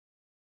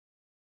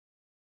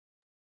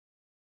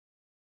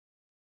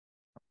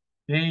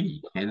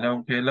Hey,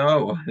 hello,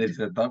 hello. There's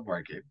a dog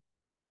barking.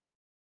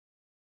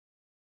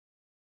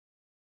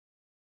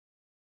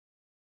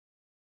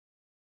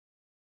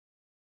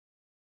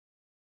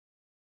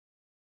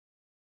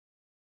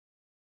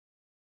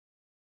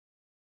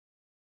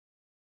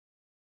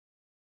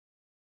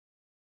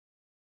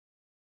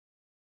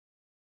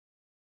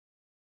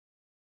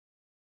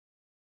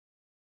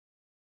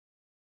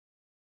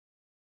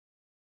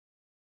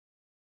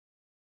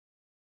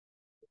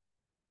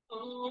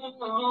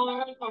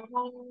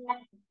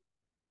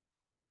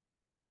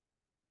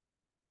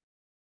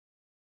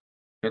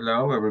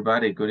 Hello,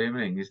 everybody. Good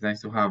evening. It's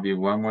nice to have you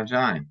one more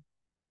time.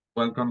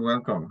 Welcome,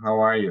 welcome. How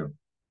are you?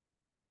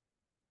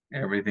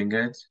 Everything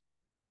good?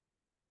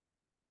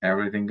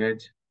 Everything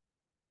good?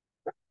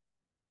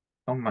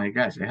 Oh my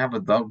gosh, I have a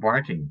dog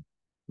barking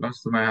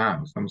close to my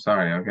house. I'm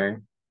sorry, okay?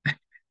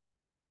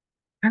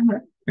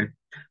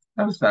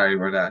 I'm sorry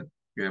for that.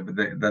 Yeah, but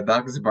the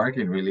dog is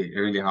barking really,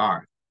 really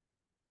hard.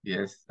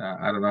 Yes,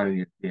 I don't know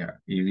if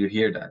you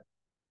hear that.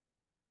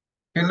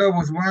 Hello,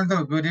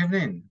 Oswaldo. Good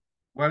evening.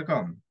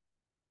 Welcome.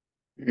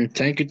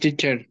 Thank you,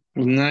 teacher.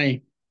 Good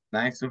night.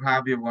 Nice to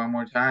have you one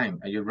more time.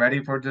 Are you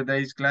ready for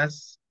today's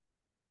class?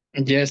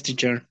 Yes,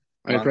 teacher.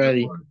 I'm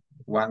ready. Wonderful.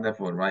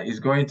 Wonderful, right? It's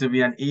going to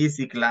be an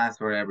easy class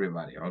for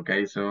everybody,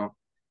 okay? So,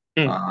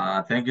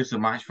 Hmm. thank you so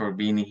much for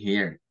being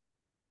here.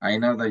 I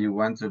know that you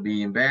want to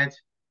be in bed,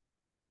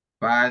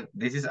 but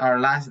this is our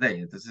last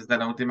day. This is the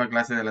última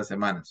clase de la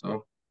semana.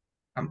 So,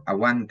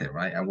 aguante,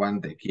 right?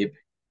 Aguante. Keep,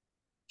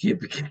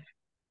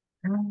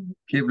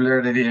 keep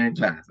learning here in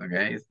class,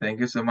 okay? Thank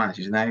you so much.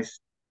 It's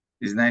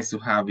nice to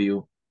have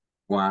you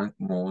one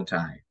more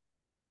time.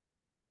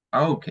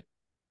 Okay.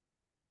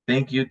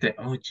 Thank you.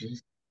 Oh,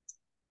 jeez.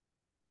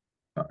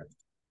 Sorry.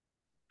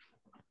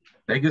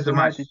 Thank you so Good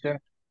night, much. teacher.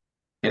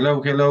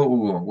 Hello, hello,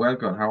 Hugo.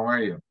 Welcome. How are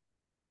you?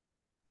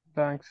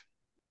 Thanks.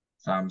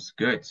 Sounds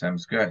good.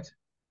 Sounds good.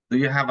 Do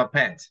you have a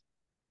pet?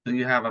 Do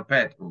you have a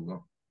pet,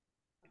 Hugo?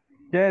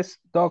 Yes,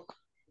 dog.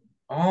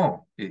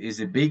 Oh, is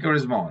it big or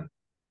small?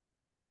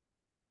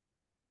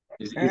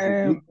 Is it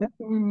big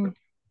Mm,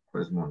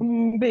 or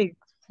small? big.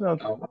 No,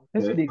 Oh,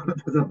 it's okay. big.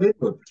 That's a big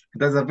one.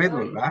 That's a big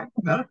one, right?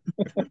 No?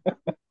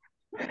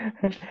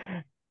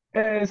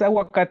 Es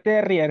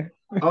aguacaterrier.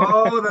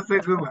 Oh, that's a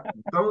good one.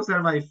 Those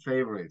are my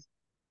favorites.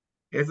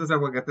 Esos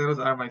aguacateros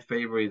are my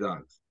favorite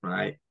dogs,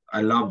 right?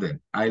 I love them.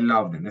 I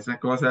love them. Esas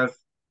cosas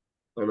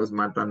no los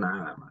matan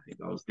nada, man.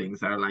 Those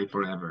things are like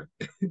forever.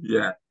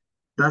 Yeah,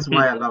 that's Hmm.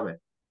 why I love it.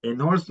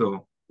 And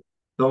also,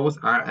 those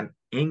are an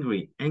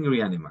angry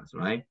animals,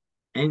 right?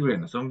 Angry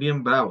animals, son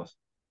bien bravos.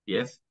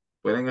 Yes,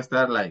 pueden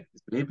estar like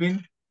sleeping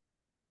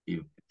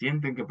y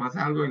sienten que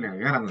pasa algo y le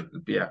agarran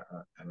el pie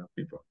a los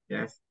people.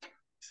 Yes.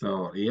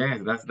 So,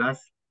 yes,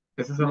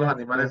 esos son los Yes,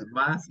 animales yes.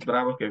 más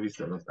bravos que he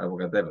visto, los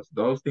aguacateros.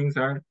 Those things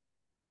are,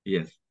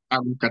 yes.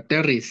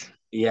 Aguacaterris.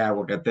 Yeah,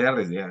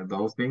 aguacateros, yeah,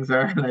 those things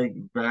are like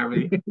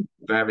very,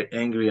 very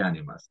angry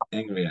animals,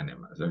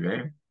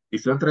 okay? Y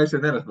son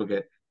traicioneros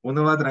porque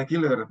uno va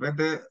tranquilo y de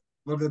repente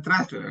por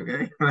detrás,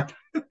 okay?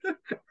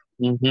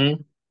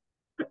 Ujú.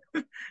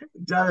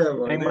 Ya me En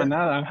acordé.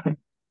 manada.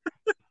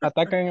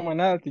 Atacan en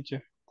manada,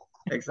 teacher.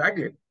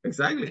 Exactly,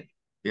 exactly.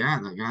 Yeah,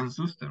 the gran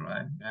susto,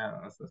 right? Yeah,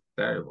 that's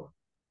terrible.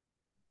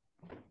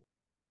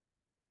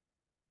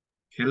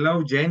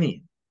 Hello,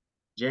 Jenny.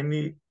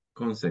 Jenny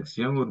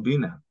Concepción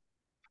Urbina.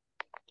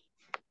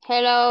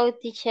 Hello,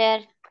 teacher.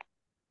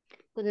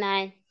 Good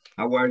night.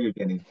 How are you,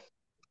 Jenny?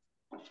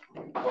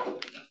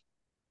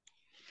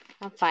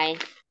 I'm fine.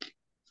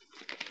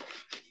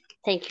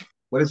 Thank you.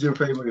 What is your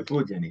favorite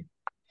food, Jenny?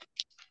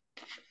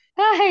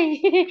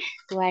 Hi.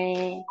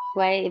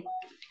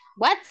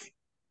 What?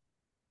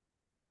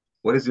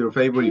 What is your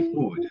favorite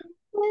food?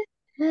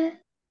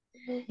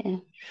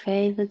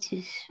 Favorite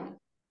is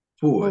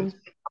Food.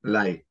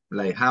 food.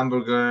 Like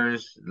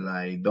hamburgers,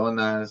 like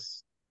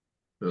donuts,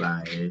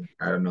 like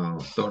I don't know,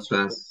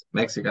 tortas,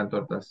 Mexican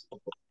tortas,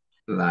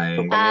 Tu like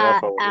comida Uh,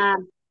 favorita.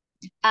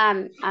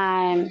 um, um,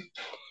 um,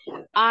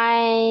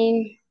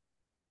 I'm,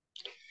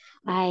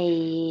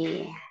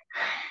 I,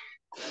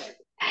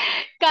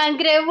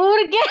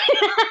 cangreburger.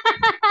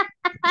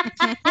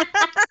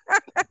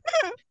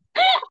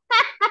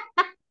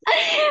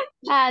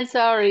 I'm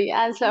sorry,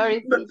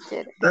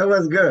 teacher. that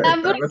was good.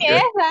 That was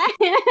good. Hamburguesa.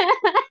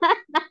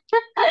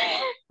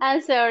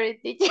 I'm sorry,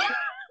 teacher.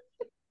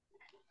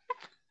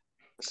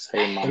 Say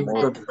Con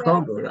mamut. the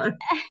combo, right?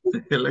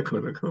 Like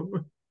con the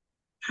combo.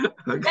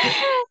 Okay,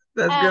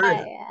 that's good.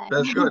 Ay,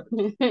 That's good.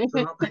 ay.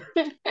 So,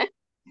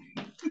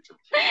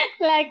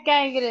 La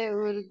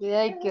cangreburger,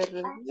 ay, qué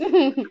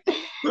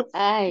horror.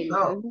 Ay,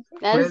 no, no.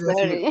 I'm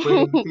sorry.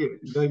 puede decir,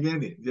 no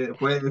Jenny,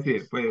 puede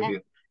decir.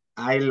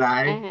 I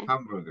like Ajá.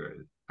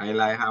 hamburgers. I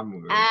like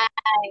hamburgers. I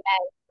like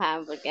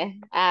hamburger.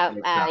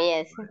 Exactly.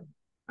 Yes. Right.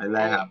 I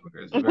like Yeah.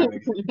 hamburgers. Very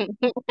good.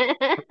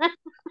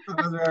 That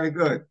was very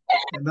good.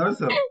 And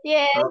also,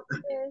 Yes, uh,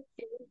 yes.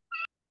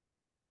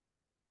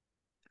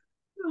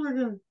 oh my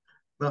God.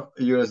 No,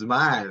 your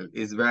smile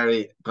is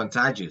very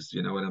contagious.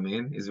 You know what I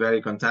mean? It's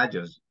very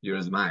contagious,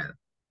 your smile.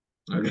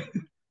 Okay.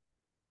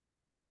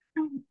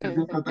 Es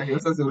bien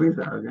contagiosa su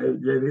risa, okay?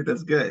 Jenny,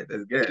 that's good.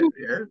 That's good.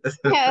 Yeah, that's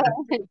Thank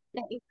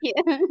you.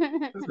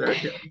 very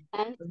good.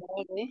 I'm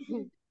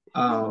sorry.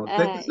 Oh,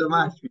 thank you Ay, so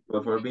much,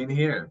 people, for being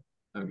here.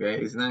 Okay,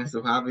 it's nice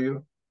to have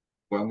you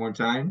one more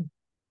time.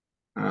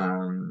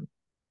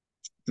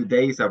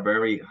 Today is a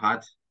very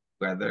hot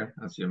weather,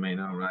 as you may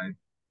know, right?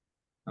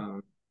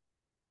 Um,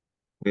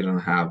 we don't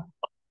have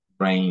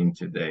rain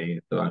today,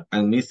 so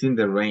I'm missing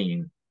the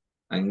rain.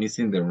 I'm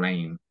missing the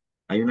rain.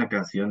 Hay una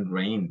canción,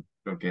 Rain,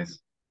 creo que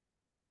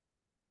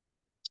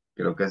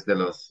es de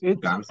los It's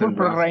Guns N'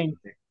 Purple Roses. Rain.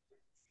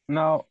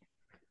 No,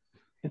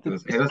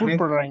 Los it's Aerosmith.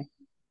 Purple Rain.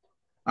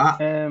 Ah,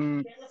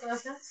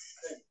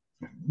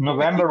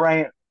 November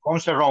Rain,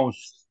 11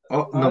 Rose.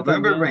 oh,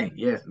 November También. Rain.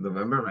 Yes,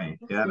 November Rain.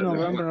 Yeah, that's a good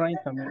November one. Rain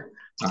también.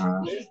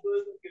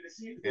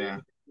 Yeah.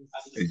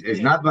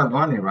 It's not Bad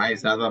Bunny, right?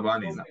 It's not Bad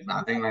Bunny.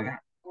 Nothing like that.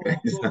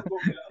 It's not-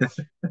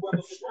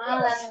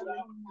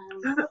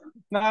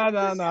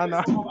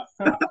 No.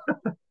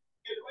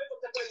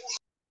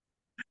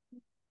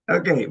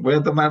 Okay, voy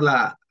a tomar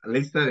la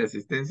lista de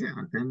asistencia,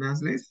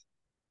 attendance list.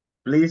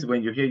 Please,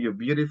 when you hear your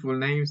beautiful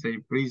name, say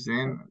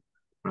present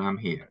from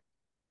here.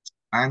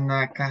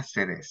 Ana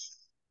Cáceres.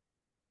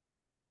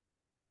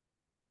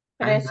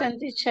 present,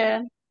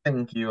 teacher.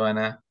 Thank you,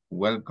 Ana.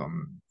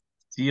 Welcome.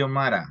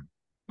 Xiomara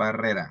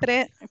Barrera.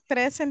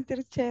 Present,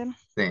 teacher.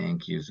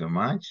 Thank you so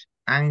much.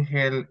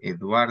 Ángel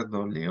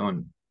Eduardo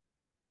León.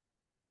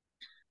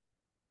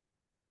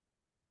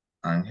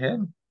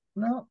 Ángel?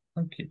 No,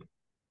 okay.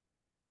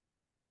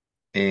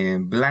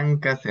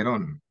 Blanca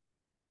Cerón.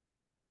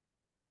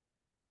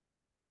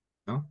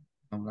 No,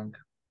 no Blanca.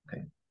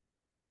 Okay.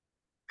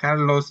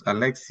 Carlos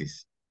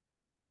Alexis.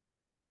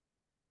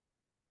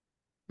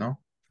 No.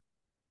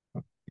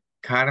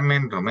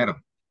 Carmen Romero.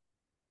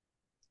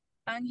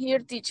 I'm here,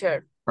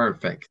 teacher.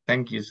 Perfect.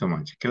 Thank you so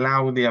much.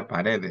 Claudia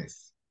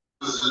Paredes.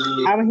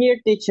 I'm here,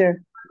 teacher.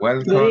 Good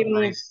Welcome. evening.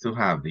 Nice to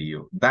have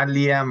you.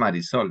 Dalia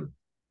Marisol.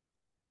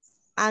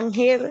 I'm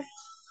here.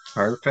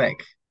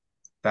 Perfect.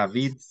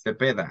 David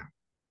Cepeda.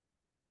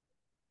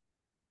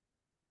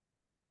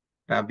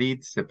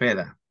 David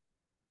Cepeda.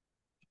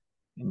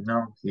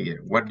 No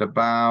here. What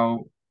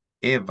about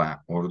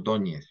Eva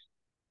Ordóñez?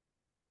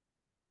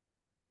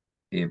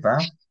 Eva?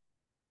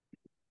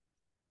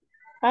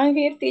 I'm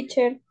here,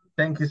 teacher.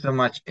 Thank you so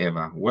much,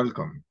 Eva.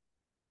 Welcome.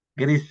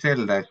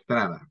 Griselda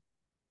Estrada.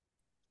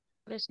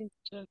 Present,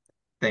 teacher.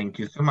 Thank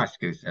you so much,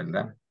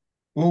 Griselda.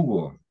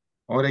 Hugo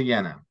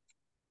Orellana.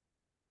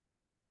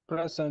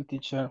 Present,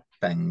 teacher.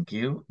 Thank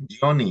you.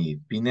 Johnny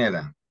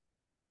Pineda.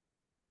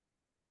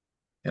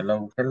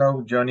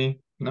 Hello, Johnny.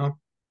 No?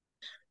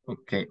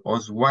 Okay.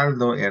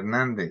 Oswaldo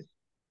Hernández.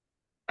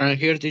 I'm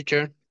here,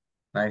 teacher.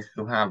 Nice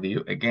to have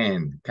you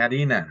again.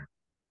 Karina.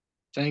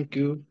 Thank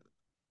you.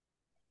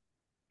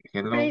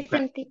 Hello.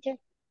 Present, teacher.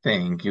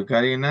 Thank you,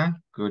 Karina.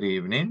 Good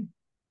evening.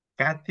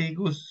 Kathy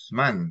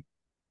Guzman.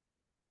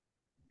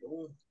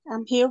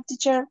 I'm here,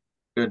 teacher.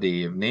 Good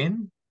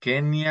evening.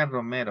 Kenia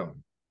Romero.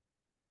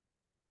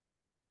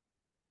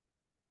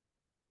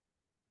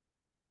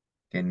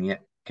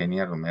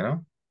 Kenia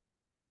Romero?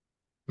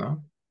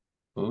 No?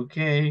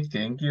 Okay,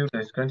 thank you.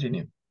 Let's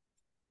continue.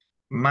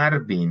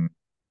 Marvin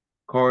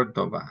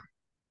Córdoba.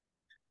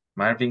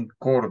 Marvin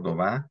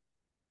Córdoba.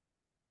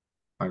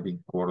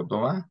 Marvin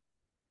Córdoba?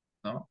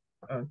 No?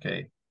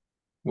 Okay.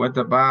 What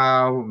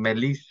about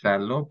Melissa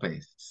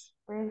Lopez?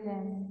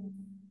 Present.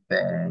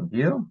 Thank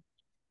you.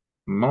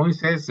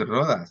 Moises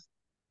Rodas.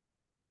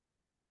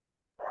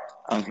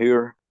 I'm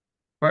here.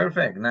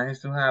 Perfect.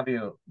 Nice to have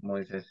you,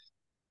 Moises.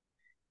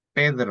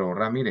 Pedro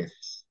Ramírez.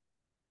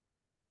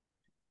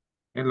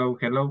 Hello,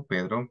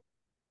 Pedro.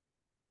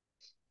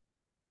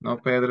 No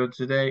Pedro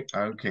today?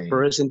 Okay.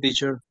 Present,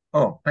 teacher.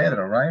 Oh,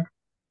 Pedro, right?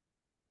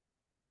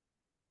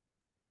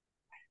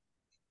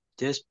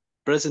 Yes,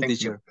 present, Thank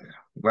teacher. you,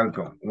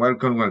 Pedro.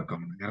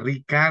 Welcome.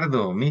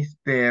 Ricardo,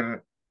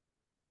 Mr.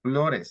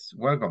 Flores,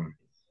 welcome.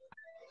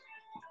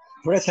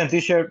 Present,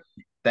 teacher.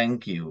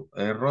 Thank you.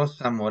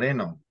 Rosa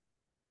Moreno.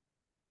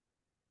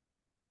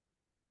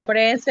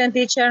 Present,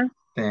 teacher.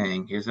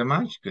 Thank you so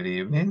much. Good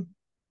evening.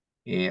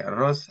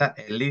 Rosa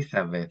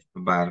Elizabeth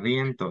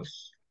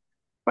Barrientos.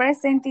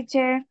 Present,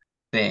 teacher.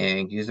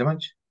 Thank you so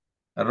much.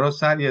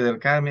 Rosario del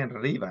Carmen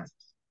Rivas.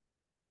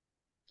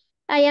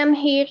 I am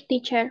here,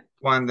 teacher.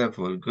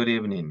 Wonderful. Good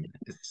evening.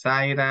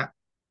 Zaira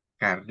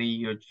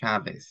Carrillo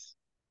Chavez.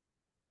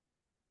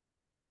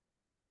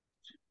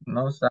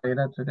 No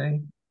Zaira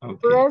today? Okay.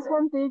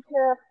 Present,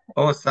 teacher.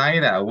 Oh,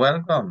 Zaira,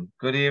 welcome.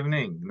 Good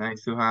evening.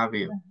 Nice to have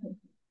you.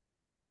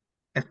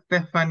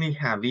 Stephanie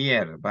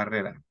Javier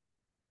Barrera.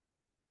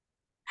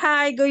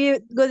 Hi,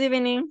 good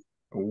evening.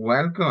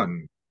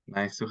 Welcome.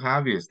 Nice to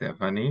have you,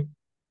 Stephanie.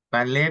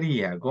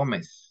 Valeria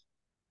Gomez.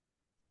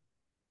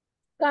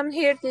 I'm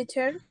here,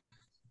 teacher.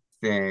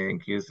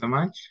 Thank you so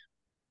much.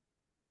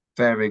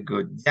 Very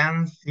good.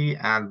 Yancy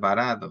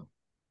Alvarado.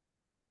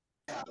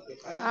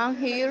 I'm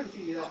here.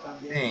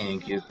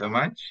 Thank you so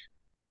much.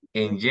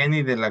 And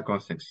Jenny de la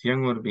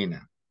Concepción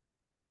Urbina.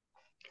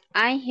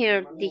 I'm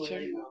here,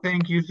 teacher.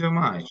 Thank you so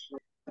much.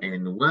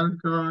 And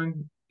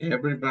welcome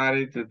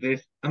everybody to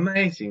this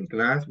amazing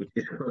class, which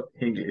is called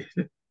English.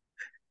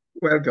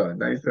 Welcome,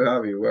 nice to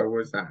have you. Where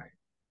was I?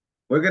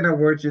 We're gonna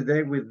work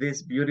today with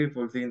this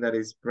beautiful thing that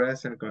is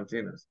present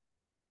continuous.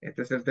 Este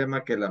es el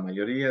tema que la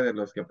mayoría de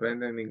los que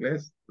aprenden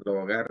inglés lo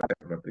agarran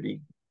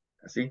rapidín.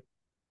 Así.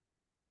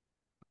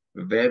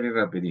 Very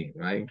rapidín,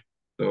 right?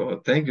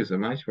 So thank you so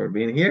much for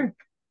being here.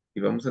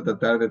 Y vamos a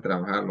tratar de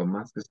trabajar lo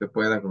más que se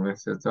pueda con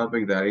este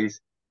topic that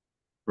is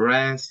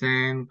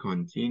present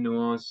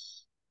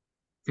continuous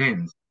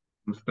tense.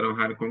 Vamos a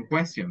trabajar con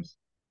questions.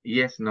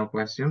 Yes, no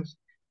questions.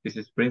 This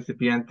is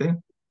principiante.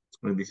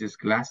 And this is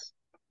class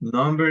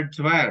number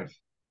 12.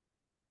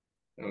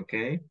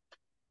 Okay.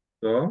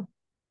 So,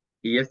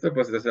 y esto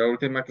pues es la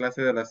última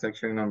clase de la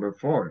section number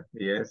 4.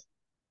 Y es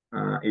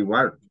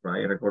igual,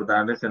 right?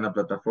 Recordarles en la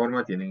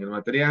plataforma tienen el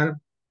material.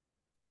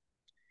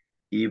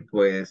 Y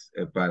pues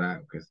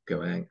para que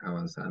vayan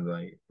avanzando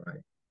ahí,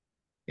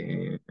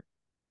 right?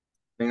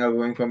 ¿Tenga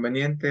algún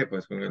inconveniente?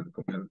 Pues con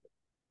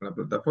la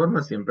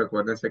plataforma, siempre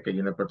acuérdense que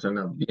hay una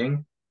persona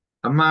bien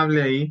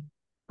amable ahí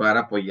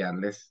para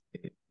apoyarles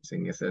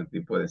en ese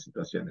tipo de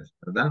situaciones,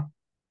 ¿verdad?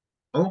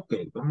 Ok,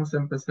 vamos a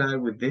empezar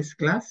with this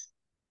class.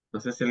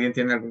 No sé si alguien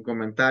tiene algún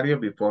comentario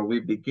before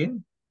we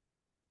begin.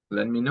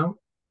 Let me know.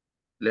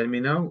 Let me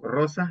know.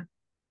 Rosa,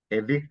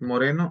 Edith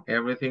Moreno,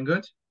 everything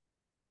good?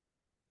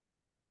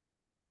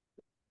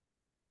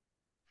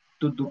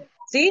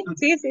 Sí,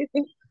 sí, sí,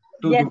 sí.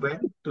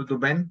 ¿Todo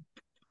bien?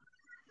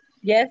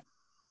 Yes.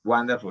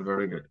 Wonderful,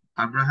 very good.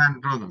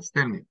 Abraham Rodas,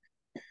 tell me.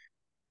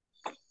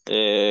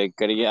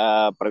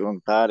 Quería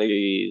preguntar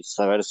y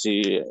saber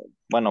si,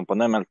 bueno,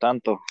 ponerme al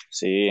tanto,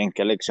 si en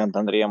qué lección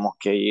tendríamos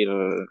que ir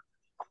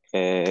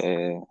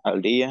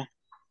al día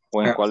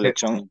o en cuál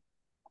lección.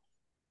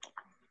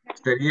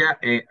 Sería,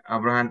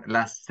 Abraham,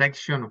 la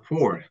section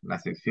 4, la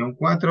sección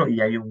 4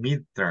 y hay un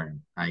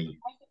midterm ahí.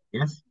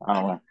 Yes?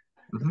 Bueno.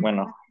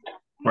 Bueno,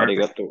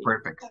 Perfect, arigato.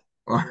 perfect.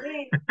 Oh,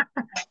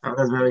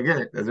 that's very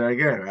good. That's very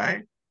good,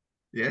 right?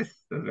 Yes,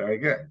 that's very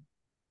good.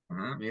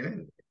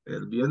 Mire,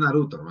 el vio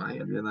Naruto,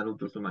 right? El vio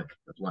Naruto so much.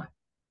 That's why.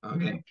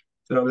 Okay,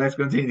 so let's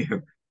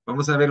continue.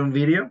 Vamos a ver un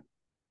video.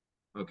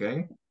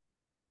 Okay.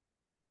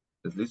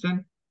 Let's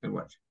listen and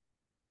watch.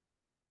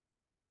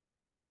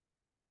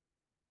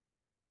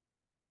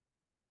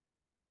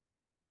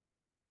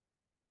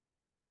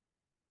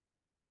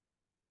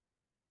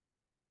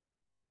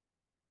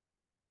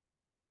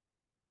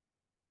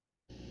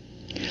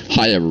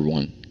 Hi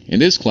everyone. In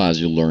this class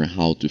you'll learn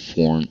how to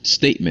form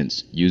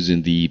statements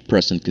using the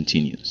present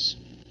continuous.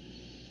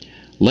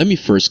 Let me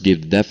first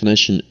give the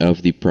definition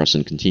of the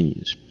present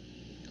continuous.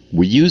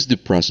 We use the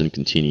present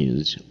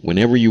continuous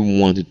whenever you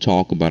want to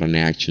talk about an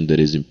action that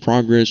is in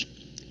progress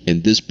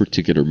in this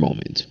particular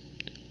moment,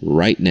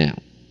 right now.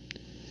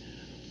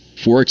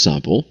 For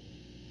example,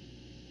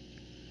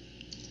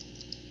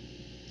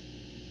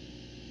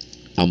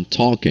 I'm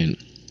talking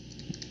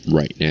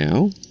right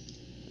now.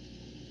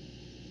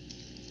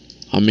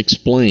 I'm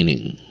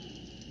explaining.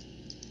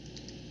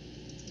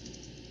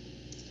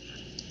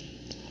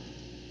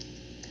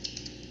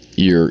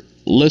 You're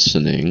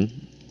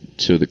listening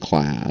to the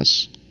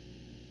class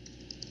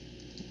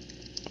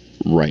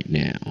right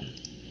now.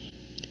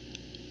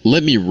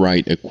 Let me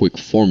write a quick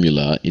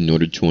formula in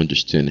order to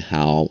understand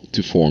how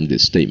to form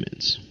these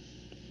statements.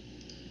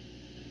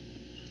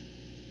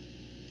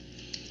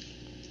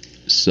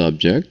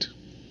 Subject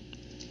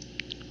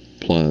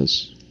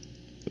plus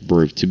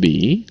verb to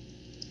be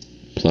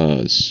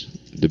plus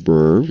the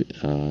verb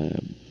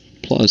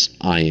plus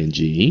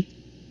ing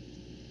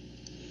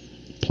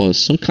plus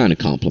some kind of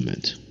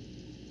complement.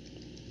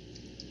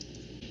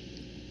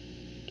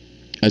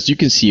 As you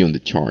can see on the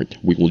chart,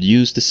 we will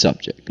use the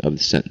subject of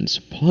the sentence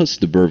plus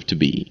the verb to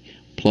be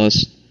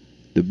plus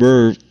the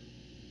verb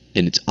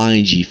in its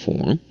ing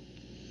form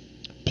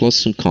plus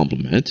some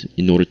complement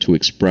in order to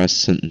express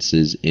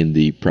sentences in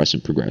the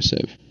present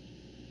progressive.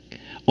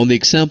 On the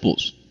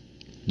examples,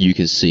 you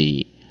can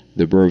see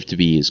the verb to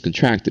be is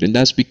contracted, and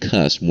that's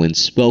because when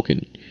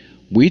spoken,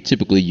 we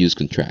typically use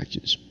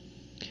contractions.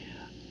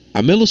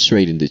 I'm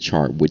illustrating the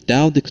chart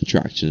without the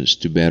contractions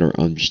to better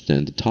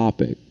understand the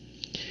topic.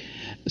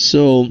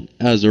 So,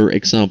 as our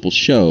examples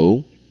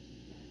show,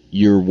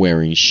 you're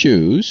wearing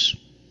shoes.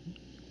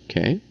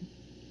 Okay.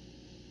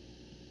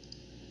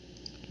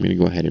 I'm going to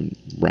go ahead and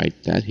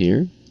write that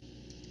here.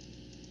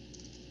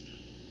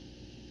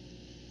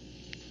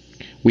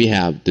 We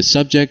have the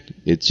subject,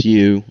 it's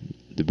you,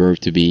 the verb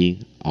to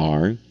be,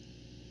 are,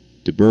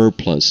 the verb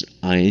plus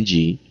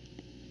ing,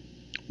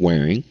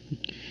 wearing,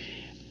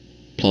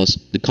 plus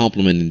the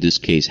complement in this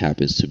case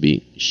happens to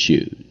be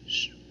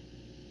shoes.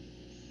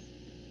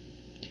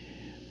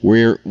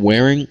 We're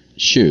wearing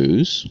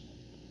shoes,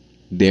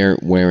 they're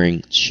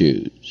wearing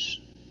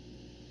shoes.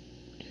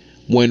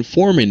 When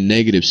forming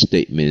negative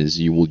statements,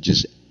 you will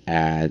just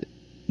add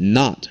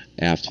not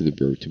after the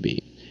verb to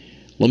be.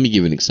 Let me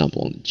give an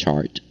example on the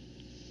chart.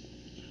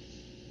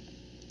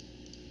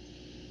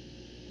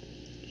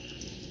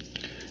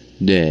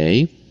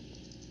 They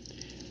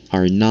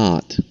are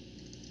not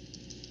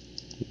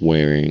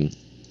wearing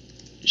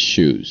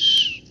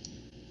shoes.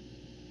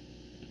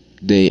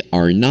 They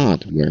are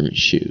not wearing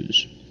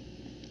shoes.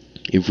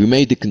 If we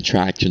make the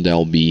contraction,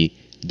 that'll be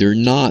they're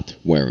not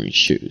wearing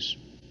shoes.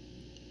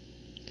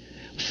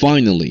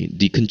 Finally,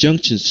 the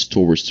conjunctions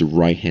towards the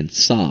right-hand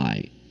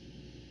side,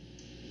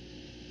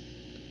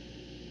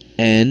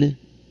 and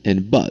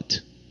but,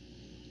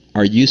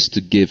 are used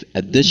to give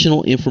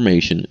additional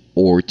information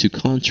or to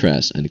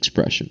contrast an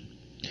expression.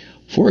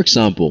 For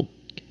example,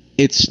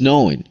 it's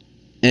snowing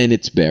and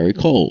it's very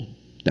cold.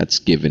 That's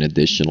giving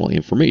additional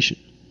information.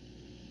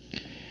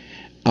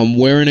 I'm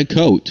wearing a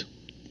coat,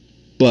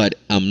 but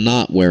I'm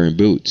not wearing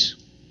boots.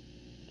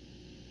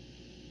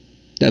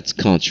 That's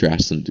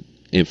contrasting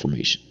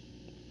information.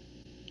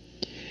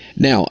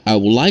 Now, I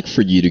would like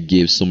for you to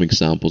give some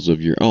examples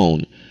of your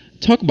own.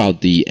 Talk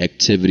about the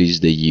activities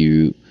that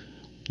you,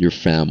 your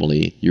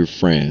family, your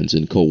friends,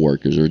 and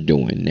co-workers are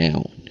doing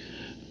now.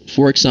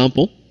 For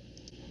example,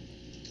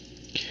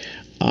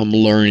 I'm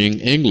learning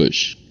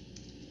English.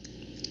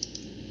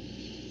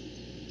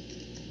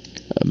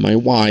 My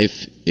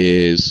wife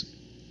is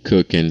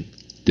cooking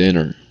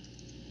dinner.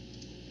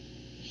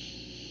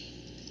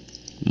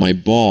 My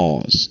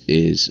boss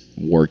is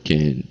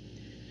working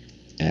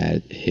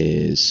at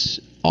his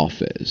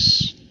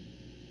office.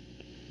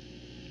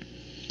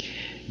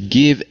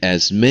 Give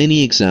as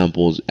many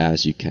examples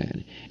as you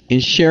can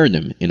and share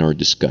them in our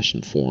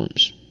discussion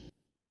forums.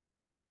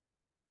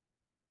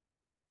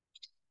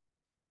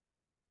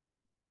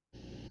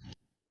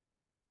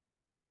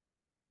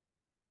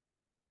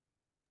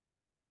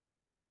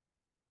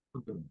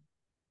 Okay.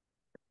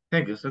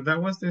 Thank you. So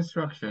that was the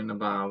instruction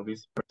about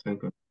this person.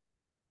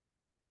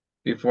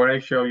 Before I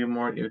show you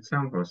more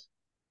examples.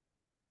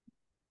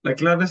 La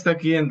clave está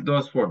aquí en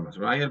dos formas,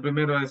 right? El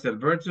primero es el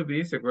verb to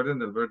be. ¿Se acuerdan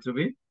del verb to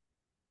be?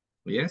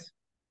 Yes.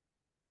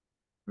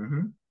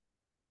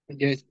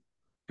 Yes.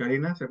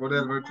 Karina, ¿se acuerda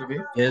del verb to be?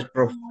 Yes,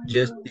 prof.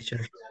 Yes, teacher.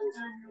 Yes,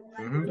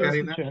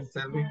 Karina, teacher.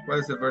 tell me, what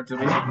is el verb to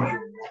be?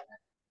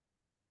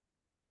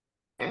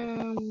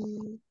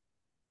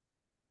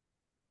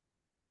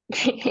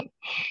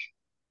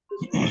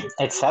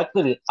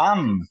 Exactly.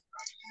 Are.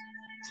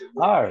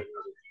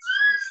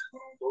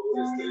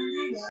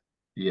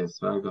 Yes,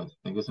 very good.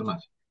 Thank you so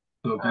much.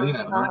 So, Karina,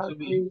 el verb to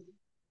be.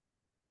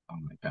 Oh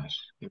my gosh,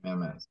 give me a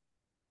minute.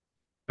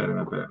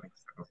 Espérame,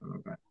 esta cosa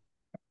no va.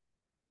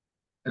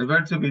 El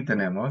verb to be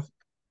tenemos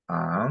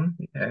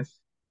yes,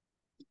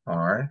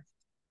 are,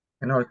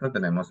 and also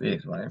tenemos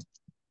is, right?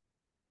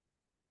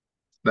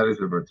 That is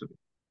the verb to be.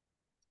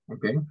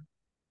 Okay.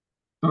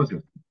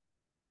 Entonces,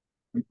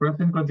 el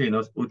present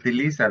continuous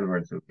utiliza el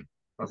verb to be.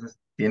 Entonces,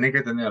 tiene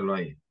que tenerlo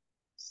ahí.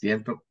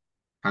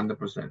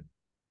 100%.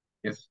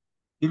 Yes.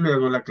 Y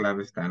luego la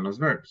clave está en los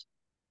verbs.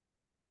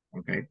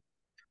 Okay.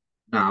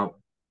 Now,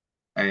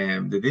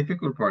 the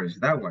difficult part is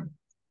that one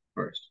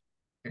first.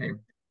 Okay.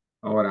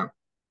 Ahora,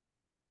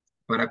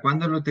 ¿para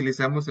cuándo lo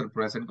utilizamos el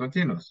present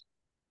continuous?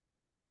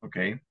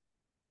 Okay.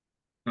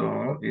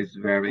 So, it's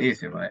very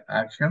easy, right?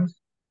 Actions.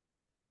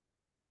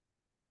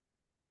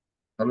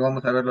 Solo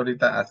vamos a verlo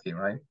ahorita así,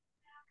 right?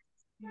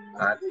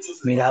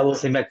 Mira,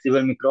 vos se me activa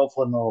el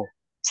micrófono.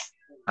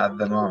 At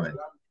the moment.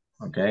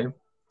 Okay.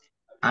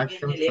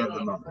 Actions at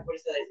the moment.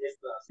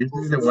 This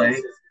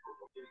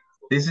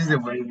is the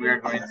way we are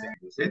going to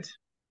use it.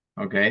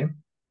 Okay.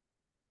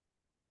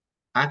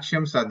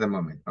 Actions at the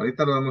moment.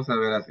 Ahorita lo vamos a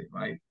ver así,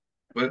 right?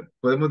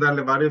 Podemos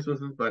darle varios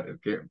usos, pero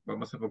que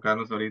vamos a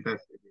enfocarnos ahorita.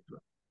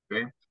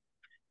 Okay.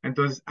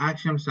 Entonces,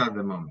 actions at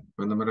the moment.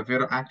 Cuando me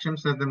refiero a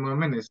actions at the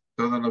moment, es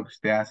todo lo que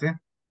usted hace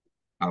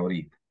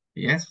ahorita.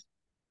 Yes?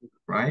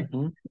 Right?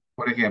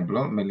 Por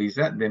ejemplo,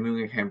 Melissa, deme un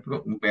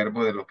ejemplo, un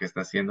verbo de lo que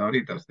está haciendo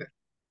ahorita usted.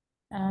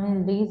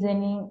 I'm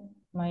listening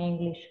my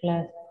English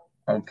class.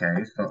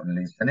 Okay, so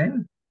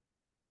listening.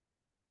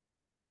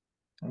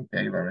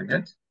 Okay, very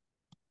good.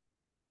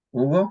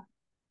 Hugo?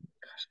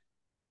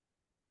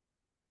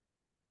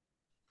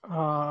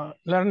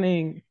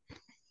 Learning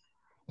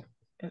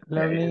Okay,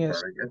 very good.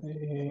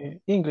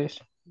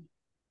 English.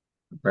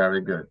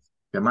 Very good.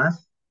 ¿Qué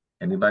más?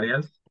 Anybody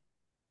else?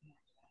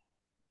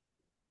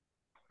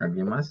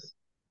 ¿Alguien más?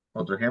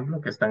 ¿Otro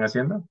ejemplo? ¿Qué están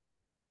haciendo?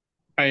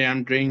 I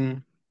am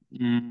drinking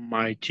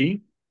my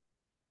tea.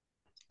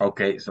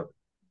 Okay, so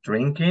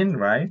drinking,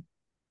 right?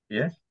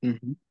 Yes?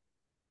 Very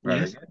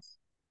Yes. good.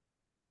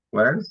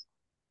 What else?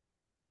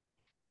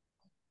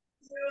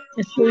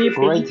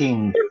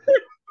 Writing.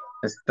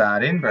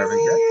 Studying, very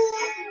good.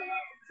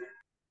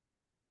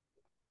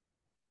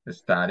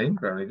 Studying,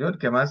 very good.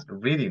 ¿Qué más?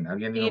 Reading.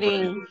 ¿Alguien dijo por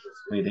ahí?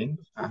 Reading.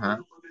 Ajá.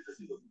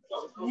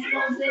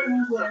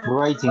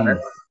 Writing.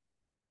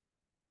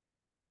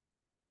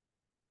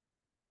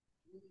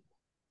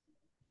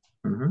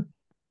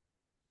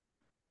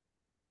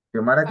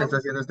 Xiomara, ¿qué está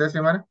haciendo usted,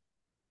 Xiomara?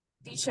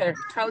 Teacher,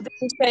 how do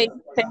you say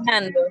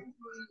peinando?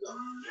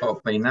 Oh,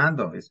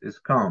 peinando is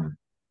comb.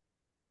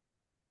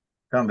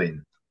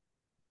 Combing.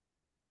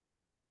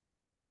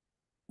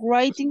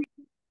 Writing.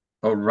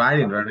 Oh,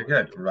 writing, very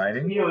good.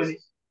 Writing.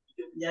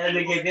 Ya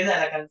desde que empieza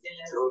la canción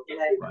ya no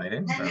quiere.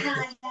 Writing.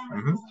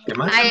 Very good. ¿Qué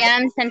más? I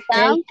am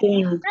sentado.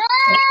 18.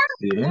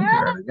 Sí,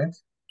 very good.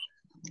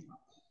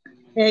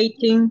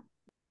 18.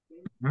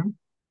 Mhm.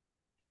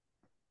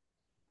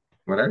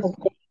 What else?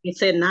 Okay.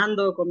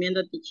 Cenando,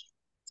 comiendo, teacher.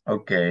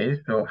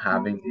 Okay, so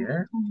having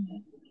here.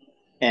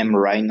 Am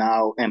right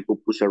now en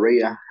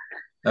pupusería.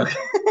 Okay.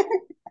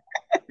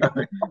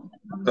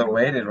 So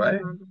waiting,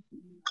 right?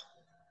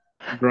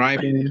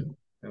 Driving.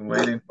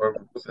 Waiting for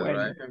proposal,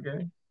 right?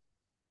 Okay.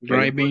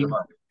 Driving.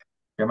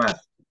 ¿Qué más?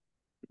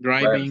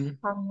 Driving.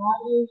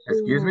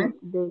 Excuse me?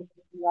 The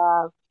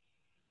class.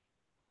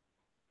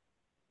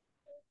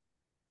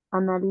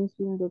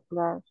 Analyzing the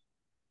class.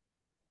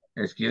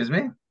 Excuse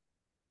me?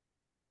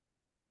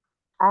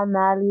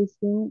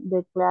 Analyzing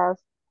the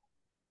class.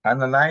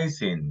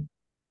 Analyzing.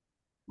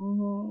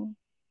 Mhm.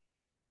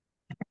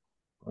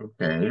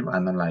 Okay,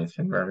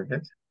 analyzing, very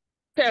good.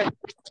 Sure.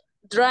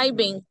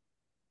 Driving.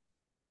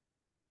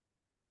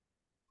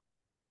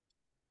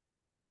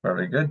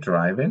 Very good,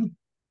 driving.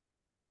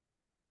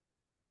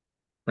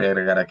 Voy a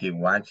agregar aquí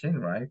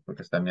watching, right?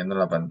 Porque están viendo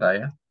la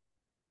pantalla.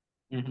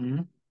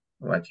 Mhm.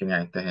 Watching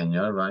a este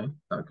señor, right?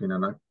 Talking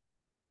about.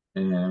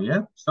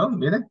 Yeah, so,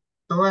 miren,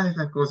 todas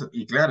esas cosas.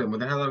 Y claro, hemos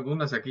dejado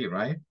algunas aquí,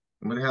 right?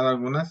 Hemos dejado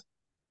algunas,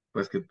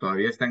 pues, que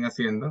todavía están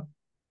haciendo.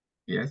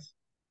 Yes.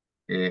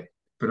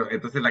 Pero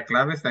entonces la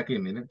clave está aquí,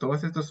 miren,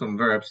 todos estos son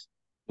verbs.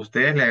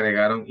 Ustedes le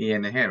agregaron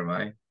ing,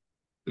 right?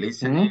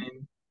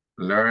 Listening,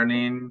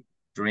 learning,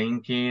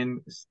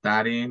 drinking,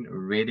 studying,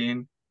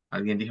 reading.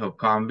 Alguien dijo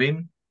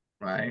combing,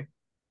 right?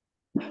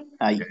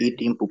 I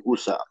eating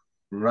pupusa.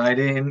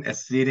 Writing,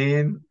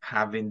 sitting,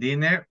 having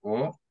dinner,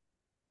 o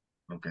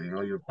lo que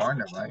digo your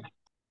partner, right?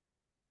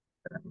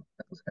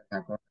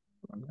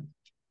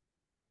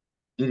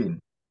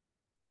 Eating.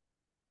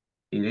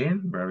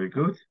 Eating, very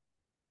good.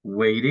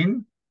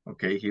 Waiting,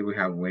 okay, here we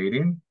have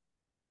waiting.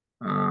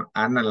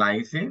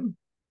 Analyzing,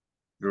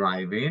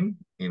 driving,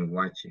 and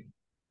watching.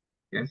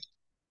 Yes.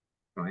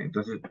 Right.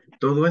 Entonces,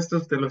 todo esto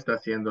usted lo está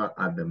haciendo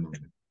at the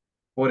moment.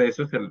 Por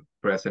eso es el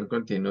present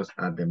continuous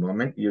at the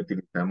moment y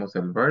utilizamos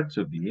el verb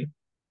to be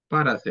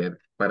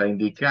para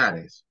indicar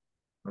eso.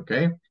 ¿Ok?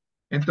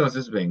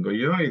 Entonces vengo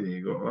yo y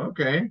digo,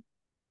 ok,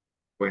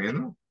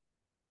 bueno,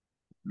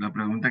 la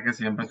pregunta que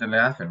siempre se le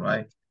hace,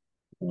 right?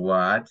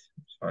 What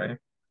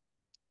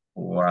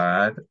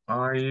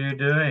are you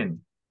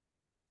doing?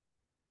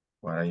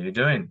 What are you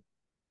doing?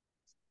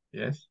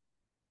 Yes.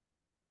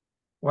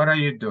 What are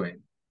you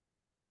doing?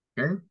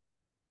 Okay.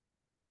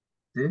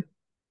 ¿Sí?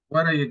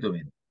 What are you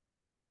doing?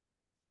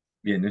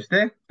 Bien,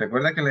 ¿usted? ¿Se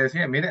acuerda que le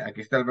decía? Mire,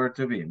 aquí está el verb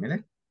to be,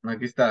 mire.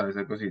 Aquí está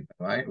esa cosita,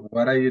 right?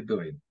 What are you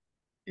doing?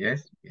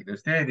 Yes. Y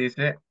usted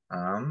dice,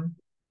 I'm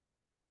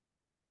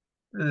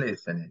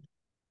listening.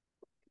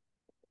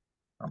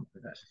 Oh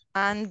my gosh.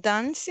 I'm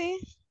dancing.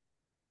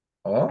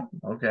 Oh,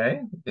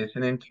 okay.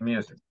 Listening to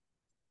music.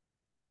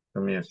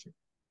 To music.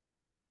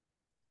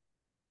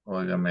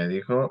 Oiga, me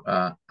dijo,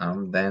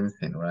 I'm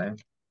dancing, right?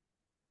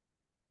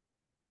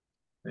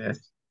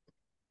 Yes.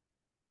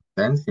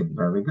 Dancing,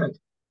 very good.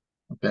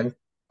 Okay.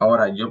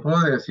 Ahora, yo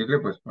puedo decirle,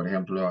 pues, por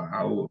ejemplo,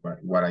 a Hugo,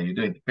 what are you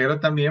doing? Pero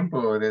también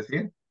puedo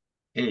decir,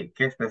 hey,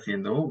 ¿qué está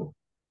haciendo Hugo?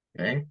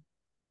 Okay.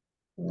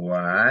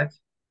 What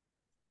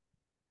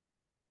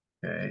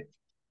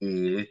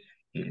is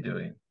he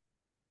doing?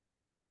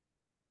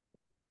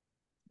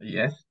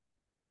 Yes.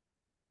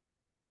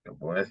 Yo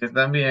puedo decir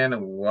también,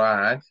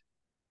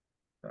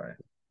 sorry,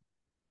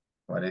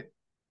 what is,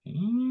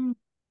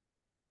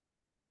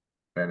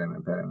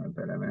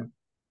 espérame.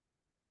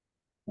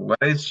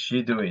 What is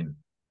she doing?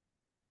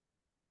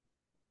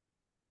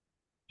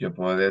 Yo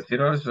puedo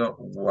decir also,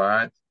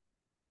 what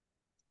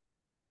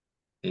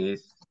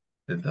is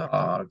the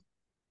dog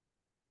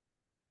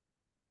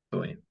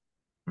doing?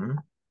 Hmm?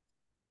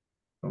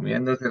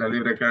 Comiéndose la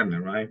libre carne,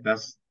 right?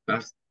 That's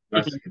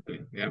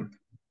it, yeah.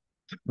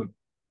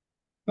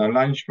 No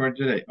lunch for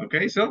today.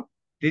 Okay, so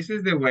this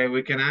is the way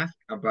we can ask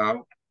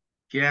about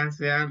 ¿qué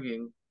hace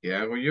alguien? ¿Qué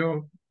hago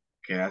yo?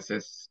 ¿Qué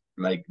haces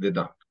like the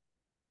dog?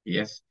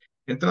 Yes.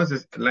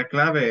 Entonces, la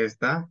clave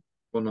está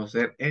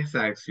conocer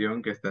esa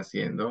acción que está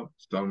haciendo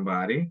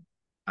somebody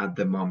at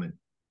the moment.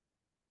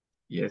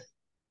 Yes.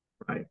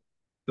 Right.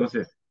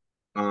 Entonces,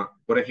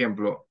 por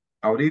ejemplo,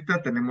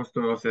 ahorita tenemos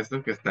todos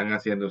estos que están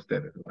haciendo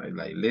ustedes, right?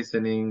 Like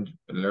listening,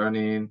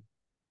 learning,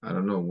 I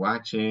don't know,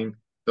 watching,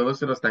 todos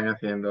se lo están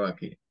haciendo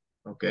aquí,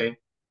 ¿ok?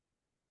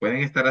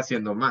 Pueden estar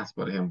haciendo más,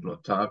 por ejemplo,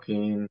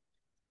 talking,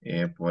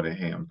 por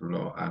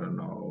ejemplo, I don't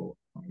know.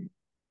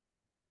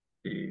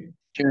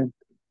 Sure.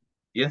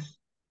 Yes.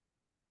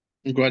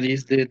 What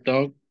is the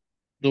dog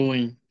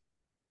doing?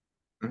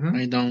 Mhm.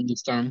 I don't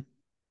understand.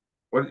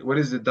 What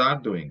is the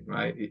dog doing,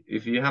 right?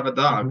 If you have a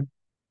dog,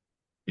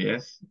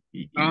 yes.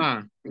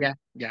 Yeah. You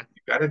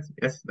got it?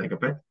 Yes, like a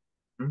pet.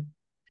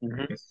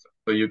 Yes.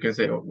 So you can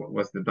say, oh,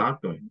 what's the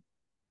dog doing?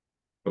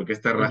 Porque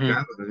está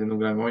rascando, está haciendo un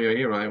gran hoyo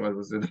ahí, right? What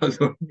was the dog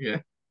doing?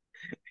 Yeah.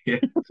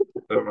 Yeah.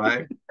 So,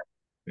 right.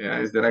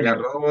 Yeah. Is there like a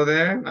robo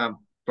there?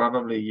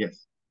 Probably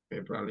yes.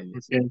 Okay, probably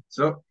yes. Okay.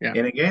 So, Yeah.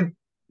 and again,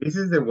 This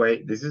is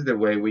the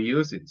way we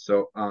use it.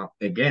 So,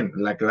 again,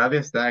 la clave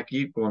está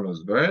aquí con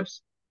los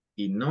verbs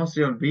y no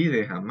se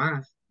olvide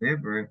jamás,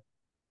 never,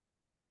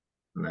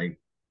 like,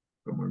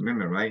 como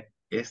remember, right?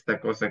 Esta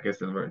cosa que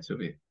es el verb to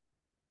be.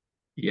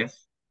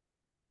 Yes.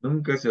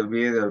 Nunca se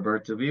olvide del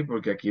verb to be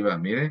porque aquí va,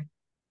 mire.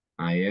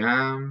 I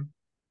am,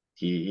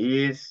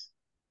 he is,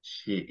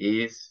 she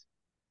is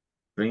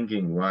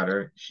drinking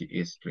water, she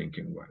is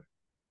drinking water.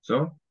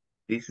 So,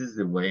 this is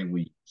the way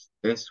we use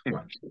this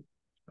one.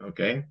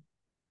 Okay?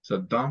 So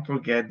don't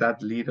forget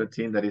that little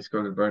thing that is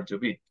called the verb to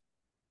be.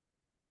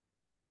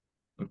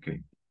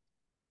 Okay.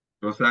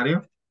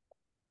 Rosario?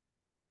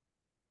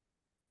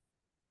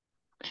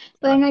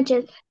 Buenas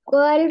noches.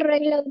 ¿Cuál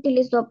regla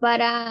utilizó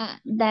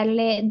para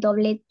darle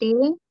doble T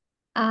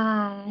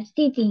a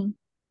sitting?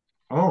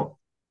 Oh,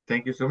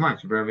 thank you so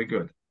much. Very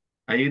good.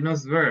 Hay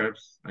unos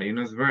verbs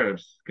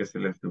que se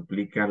les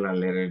duplica la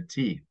letter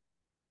T.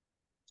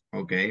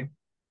 Ok.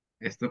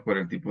 Esto por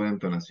el tipo de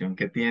entonación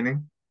que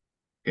tienen.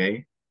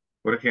 Ok.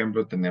 Por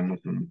ejemplo, tenemos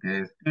uno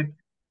que es sit.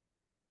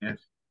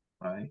 Yes.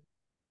 Right.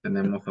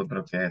 Tenemos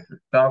otro que es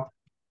stop.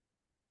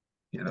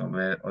 Quiero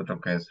ver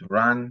otro que es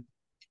run.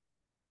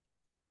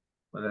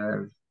 What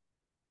else?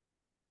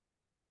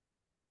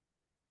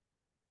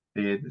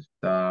 Sit,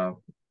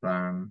 stop,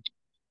 run.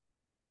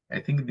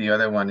 I think the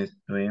other one is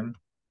swim,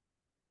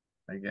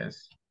 I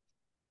guess.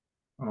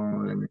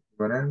 Oh, let me see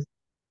what else.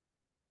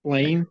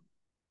 Playing,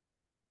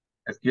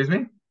 Excuse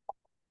me?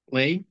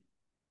 play.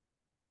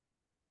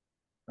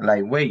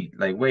 Like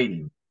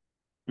waiting.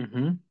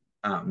 Ujú.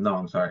 No,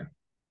 I'm sorry.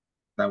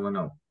 That one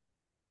no.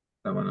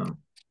 That one no.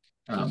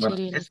 Bueno, Teacher,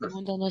 y la esto es.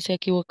 segunda no se ha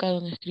equivocado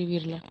en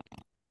escribirla.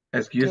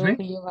 Excuse Creo me?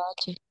 que lleva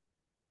H.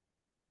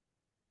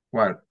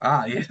 What?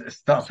 Yes, La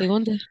stop.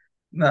 segunda.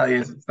 No,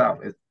 yes,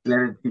 stop. It's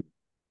letter T.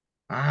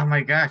 Oh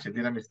my gosh, I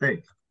did a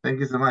mistake. Thank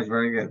you so much.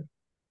 Very good.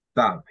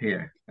 Stop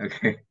here.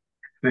 Okay.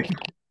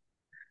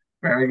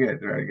 Very good,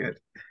 very good.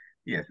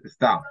 Yes,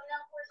 stop.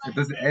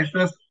 Entonces,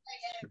 estos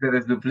se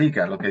les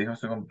duplica lo que dijo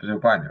su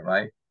partner,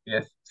 right?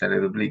 Yes, se le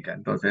duplica.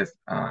 Entonces,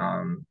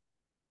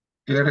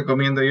 ¿qué le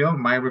recomiendo yo?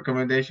 My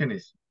recommendation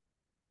is,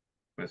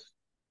 pues,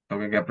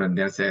 tengo que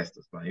aprenderse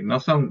estos, right? No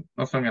son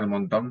el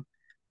montón.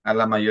 A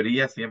la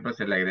mayoría siempre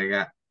se le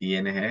agrega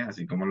ing,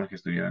 así como los que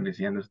estuvieron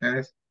diciendo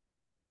ustedes.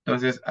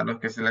 Entonces, a los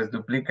que se les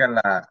duplica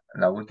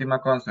la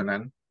última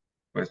consonante,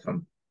 pues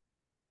son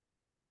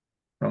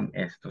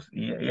estos.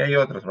 Y hay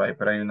otros, right?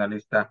 Pero hay una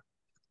lista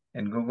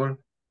en Google,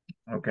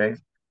 ¿ok?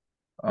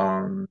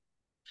 Um,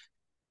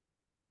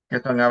 que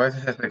son a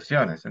veces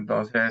excepciones.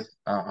 Entonces,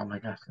 oh my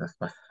gosh, las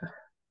pasas.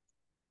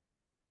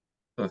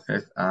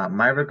 Entonces,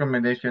 my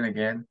recommendation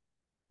again,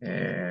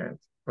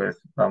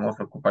 pues vamos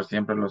a ocupar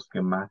siempre los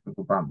que más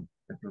ocupamos.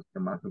 Los que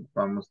más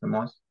ocupamos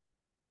tenemos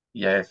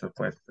y a eso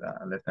pues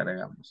les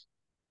agregamos.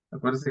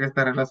 Acuérdense que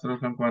estas reglas solo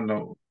son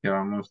cuando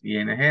llevamos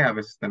ing, a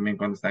veces también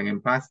cuando están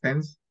en past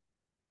tense,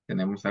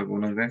 tenemos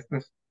algunos de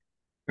estos,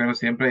 pero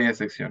siempre hay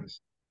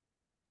excepciones.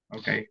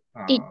 Ok.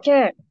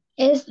 Teacher,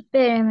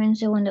 espéreme un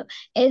segundo.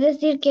 Es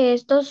decir, que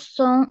estos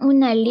son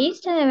una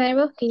lista de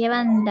verbos que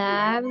llevan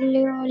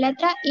W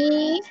letra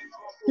y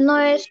no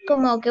es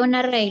como que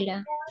una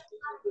regla.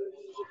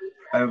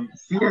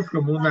 Sí es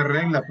como una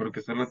regla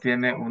porque solo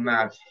tiene un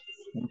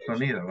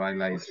sonido, right?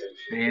 Like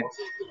sit,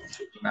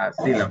 una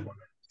sílaba.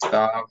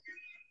 Stop,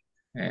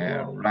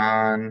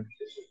 run,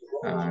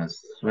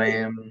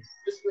 swim,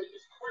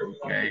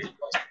 okay.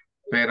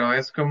 Pero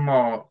es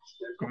como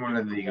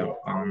les digo,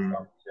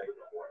 no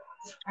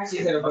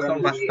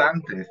son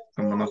bastantes,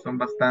 como no son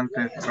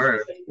bastantes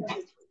verbs,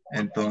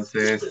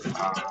 entonces,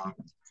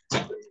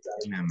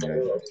 déjame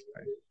ver,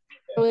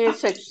 Son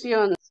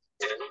excepciones.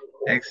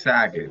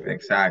 exactly.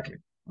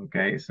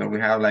 Okay, so we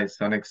have like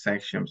some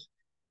exceptions,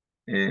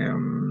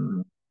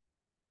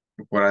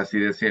 por así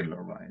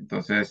decirlo, right?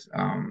 Entonces,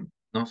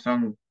 no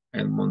son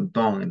el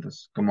montón,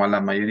 entonces, como a la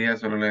mayoría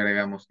solo le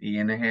agregamos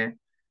ing,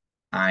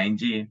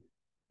 ing,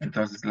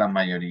 entonces la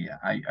mayoría.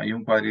 Hay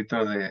un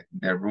cuadrito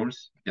de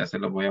rules, ya se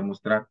lo voy a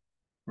mostrar,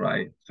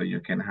 right? So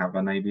you can have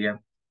an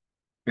idea.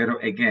 Pero,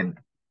 again,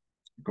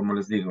 como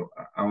les digo,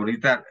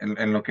 ahorita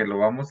en lo que lo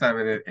vamos a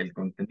ver el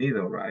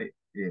contenido, right?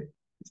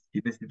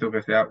 Sí necesito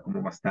que sea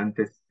como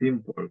bastante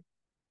simple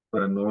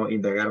para no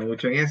indagar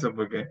mucho en eso,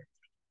 porque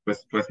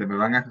pues se me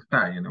van a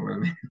asustar, you know what I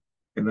mean?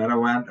 And I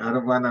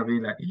don't wanna be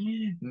like,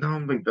 no,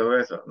 hombre, y todo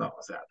eso. No,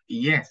 o sea,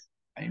 yes,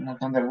 hay un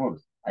montón de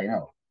rules, I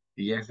know.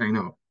 Yes, I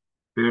know.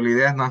 Pero la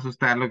idea es no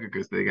asustarlo, que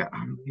usted diga,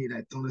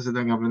 mira, todo eso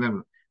tengo que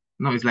aprenderlo.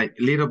 No, it's like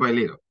little by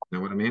little, you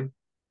know what I mean?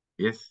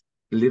 Yes,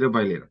 little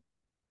by little.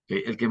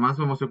 Okay, el que más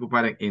vamos a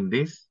ocupar en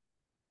this,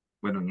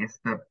 bueno, en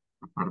este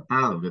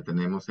apartado que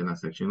tenemos en la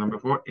sección number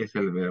 4, es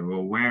el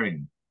verbo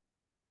wearing.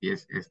 Y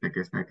es este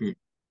que está aquí,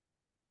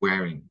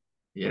 wearing.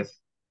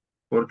 Yes.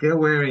 ¿Por qué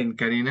wearing,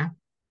 Karina?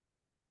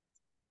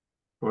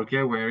 ¿Por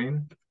qué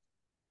wearing?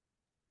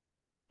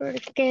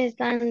 Porque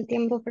está en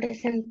tiempo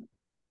presente.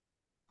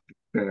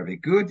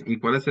 Very good. ¿Y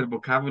cuál es el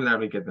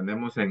vocabulary que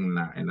tenemos en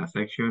la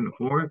section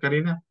 4,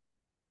 Karina?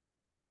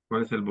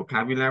 ¿Cuál es el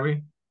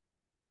vocabulary?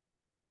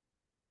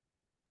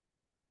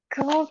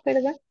 ¿Cómo,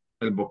 perdón?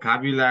 El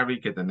vocabulary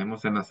que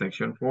tenemos en la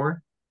section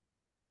 4.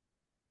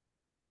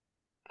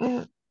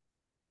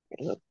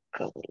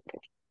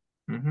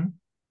 Ujú.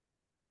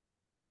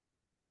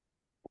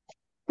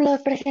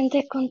 Lo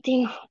presente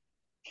continuo.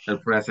 El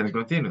present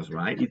continuous,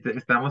 right? Y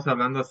estamos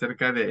hablando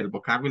acerca del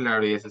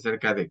vocabulary, es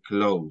acerca de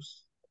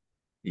clothes.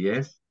 Y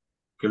es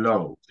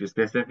clothes. Si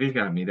usted se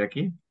fija, mire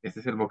aquí, este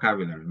es el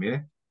vocabulary,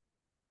 mire.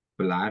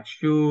 Black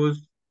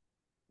shoes,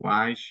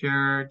 white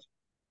shirt,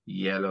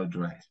 yellow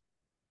dress.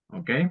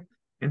 ¿Ok?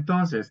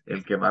 Entonces,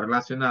 el que va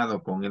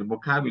relacionado con el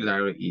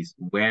vocabulary is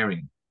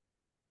wearing.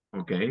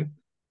 ¿Ok?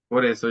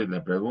 Por eso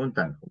le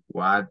preguntan,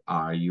 what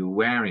are you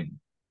wearing?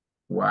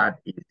 What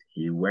is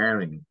he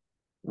wearing?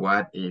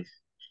 What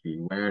is she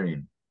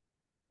wearing?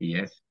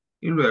 Yes.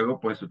 Y luego,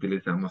 pues,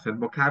 utilizamos el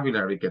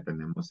vocabulary que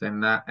tenemos en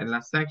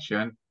la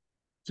section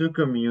to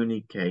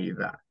communicate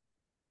that.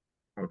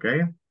 ¿Ok?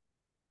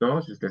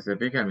 Entonces, si usted se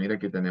fija, mira,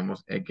 aquí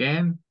tenemos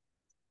again,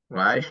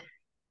 right?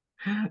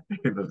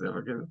 No sé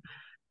por qué.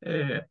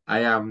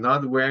 I am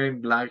not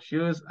wearing black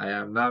shoes. I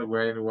am not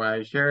wearing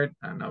white shirt.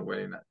 I'm not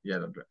wearing a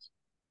yellow dress.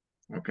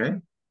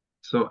 Okay.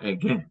 So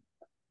again,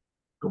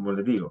 como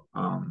le digo,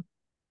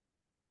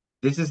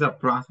 this is a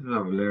process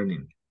of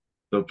learning.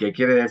 Lo que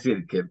quiere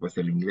decir que pues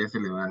el inglés se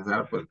le va a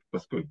dar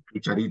pues con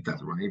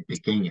cucharitas, right?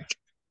 Pequeñas,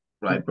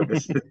 right? Porque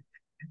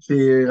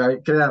sí,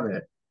 like,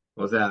 créame,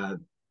 o sea,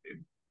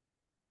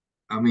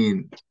 I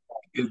mean,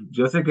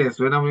 yo sé que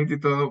suena bonito y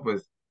todo,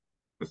 pues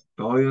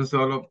todo de un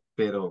solo,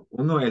 pero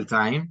uno, el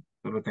time,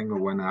 solo tengo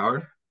 1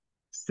 hour.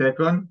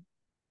 Second,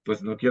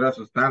 pues no quiero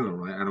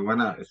asustarlo, right? I don't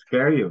wanna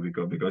scare you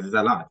because it's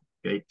a lot,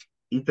 okay?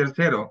 Y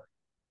tercero,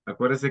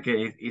 acuérdese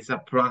que it's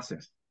a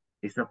process,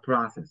 it's a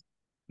process.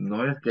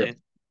 No es que,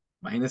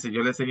 imagínese,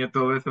 yo le enseño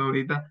todo esto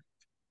ahorita,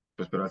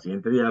 pues pero al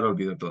siguiente día lo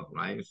olvido todo,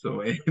 right?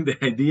 So the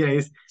idea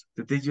is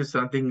to teach you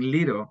something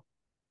little,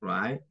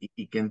 right?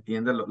 Y que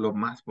entienda lo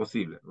más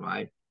posible,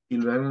 right? Y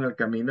luego en el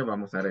camino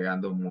vamos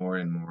agregando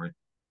more and more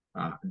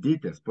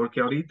details,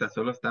 porque ahorita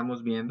solo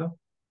estamos viendo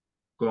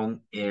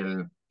con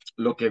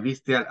lo que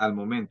viste al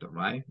momento,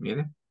 right?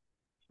 Mire,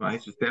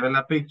 right? Si usted ve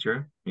la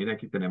picture, mire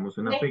aquí tenemos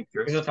una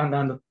picture. Eso están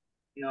dando.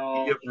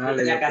 No, Y yo-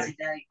 Dale, la dale.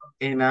 casita de...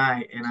 and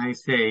I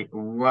say,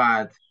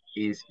 what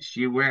is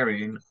she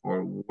wearing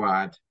or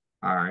what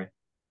are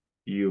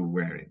you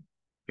wearing?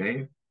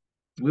 Okay.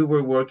 We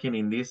were working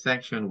in this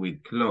section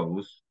with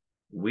clothes,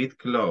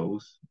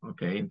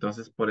 okay.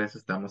 Entonces por eso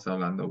estamos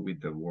hablando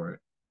with the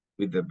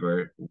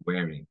verb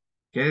wearing.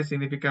 ¿Qué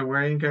significa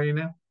wearing,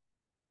 Karina?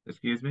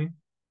 Excuse me.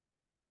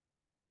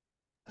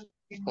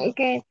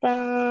 Que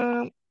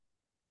está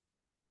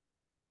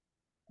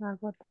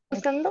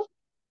usando.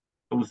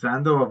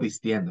 Usando o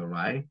vistiendo,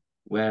 right?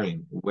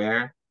 Wearing.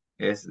 Wear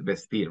es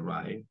vestir,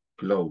 right?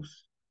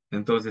 Clothes.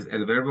 Entonces,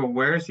 el verbo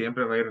wear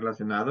siempre va a ir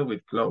relacionado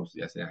with clothes,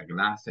 ya sea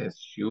glasses,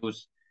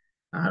 shoes,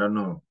 I don't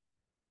know,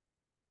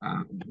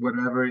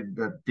 whatever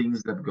the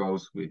things that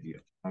goes with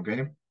you,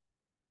 okay?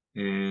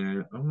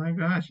 And, oh my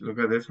gosh, look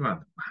at this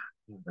one.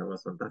 That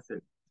was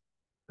fantastic.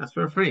 That's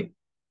for free.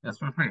 That's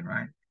for free,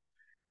 right?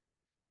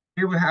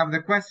 Here we have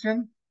the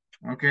question,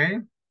 okay?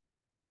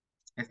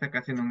 Esta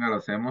casi nunca lo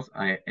hacemos.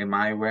 Am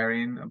I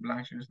wearing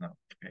black shoes? No.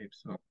 Okay,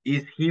 so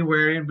is he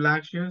wearing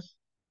black shoes?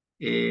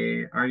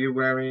 Are you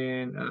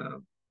wearing,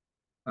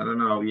 I don't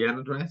know,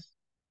 yellow dress?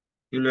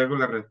 Y luego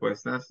las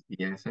respuestas,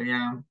 yes, I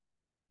am.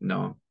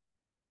 No.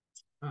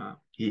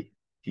 He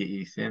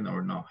isn't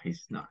or no,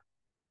 he's not.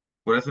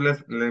 Por eso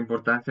la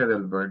importancia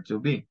del verb to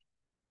be.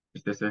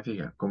 Usted se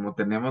fija, como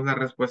tenemos la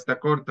respuesta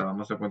corta,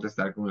 vamos a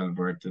contestar con el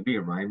verb to be,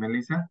 right,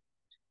 Melissa?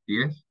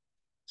 Yes.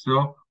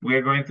 So,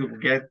 we're going to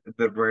get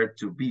the verb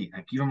to be.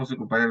 Aquí vamos a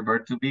ocupar el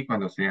verb to be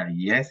cuando sea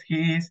yes,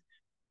 he is,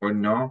 or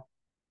no,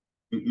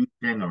 he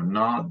isn't, or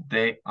no,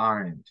 they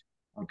aren't.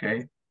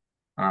 Okay.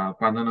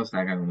 Cuando nos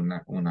hagan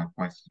una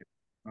question.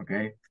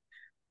 Okay.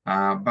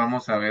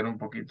 Vamos a ver un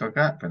poquito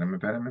acá.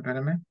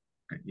 Espérame.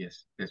 Okay,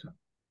 yes, this one.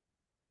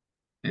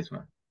 This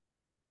one.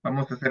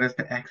 Vamos a hacer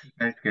este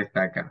exercise que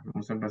está acá.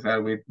 Vamos a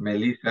empezar with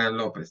Melissa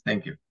López.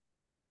 Thank you.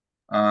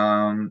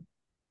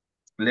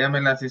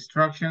 Léame las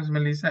instructions,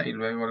 Melissa, y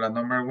luego la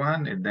number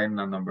 1 and then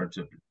la number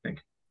 2. Thank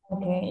you.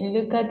 Okay,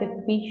 look at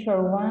the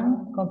picture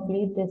 1.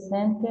 Complete the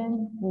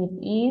sentence with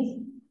is,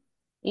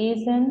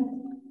 isn't,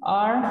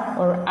 are,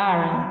 or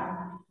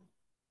aren't.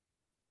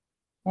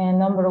 And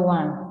number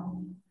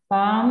 1.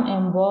 Pam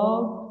and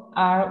Bob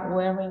are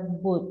wearing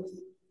boots.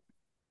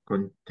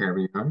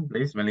 Carry on,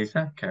 please,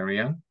 Melissa.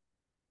 Carry on.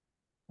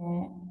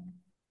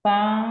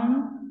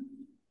 Pam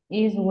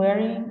is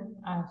wearing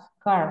a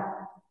scarf.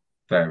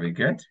 Very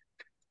good.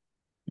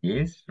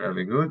 Yes,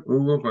 very good.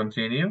 Hugo,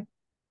 continue.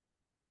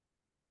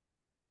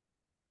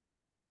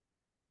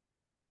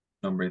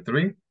 Number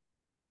 3.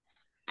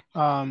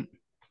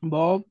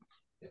 Bob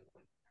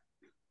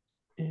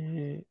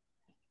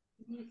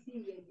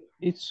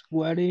it's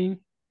wearing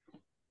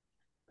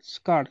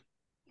scarf.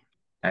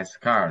 A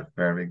scarf.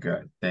 Very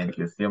good. Thank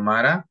you,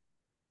 Xiomara.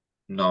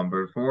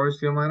 Number 4,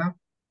 Xiomara.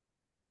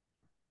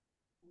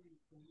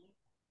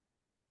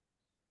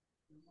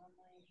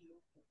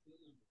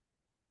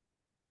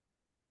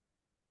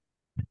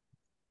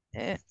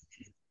 eh,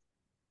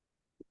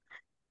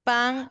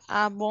 pan,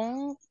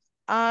 abón,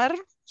 ar,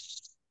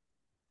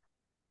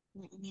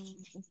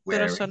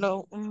 pero Wearing.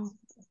 solo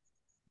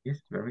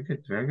Yes, very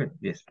good, very good.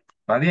 Yes.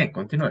 Va bien,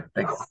 continúe.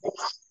 Thank you.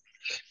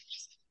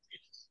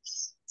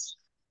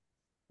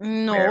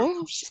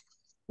 no.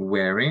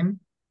 Wearing.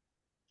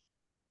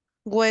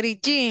 Wearing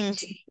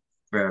jeans.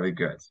 Very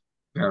good.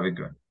 Very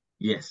good.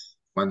 Yes.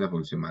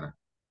 Wonderful, Xiomara.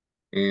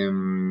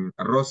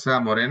 Rosa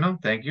Moreno,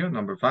 thank you.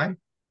 Number 5.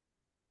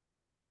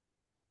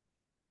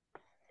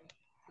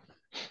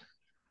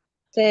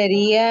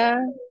 Sería,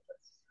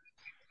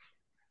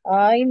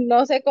 ay,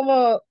 no sé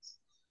cómo,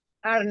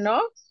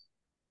 ¿no?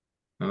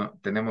 No,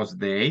 tenemos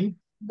they.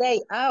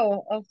 They,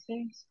 ok.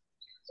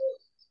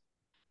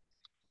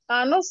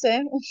 No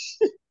sé.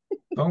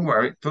 Don't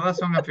worry, todas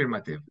son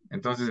afirmativas.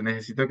 Entonces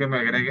necesito que me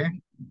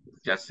agregue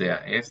ya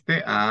sea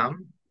este,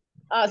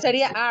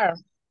 Sería are.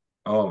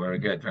 Oh, very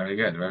good, very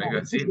good, very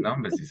good. Sí,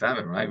 nombres, sí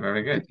sabe, right?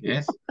 Very good.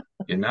 Yes.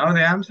 You know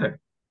the answer.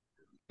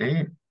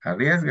 Sí,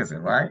 arriesguese,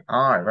 right?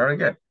 All right, very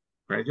good.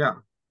 Great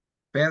job.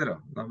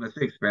 Pedro, number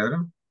 6,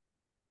 Pedro.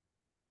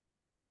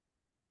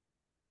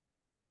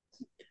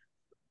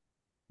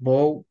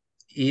 Bo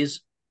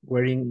is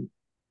wearing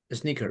a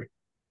sneaker.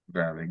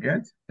 Very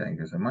good. Thank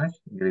you so much.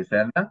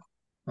 Griselda,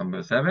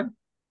 number 7.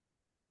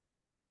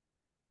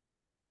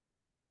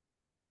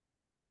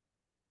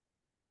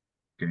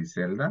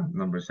 Griselda,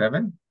 number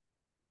 7.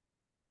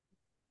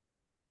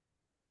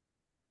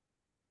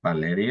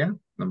 Valeria,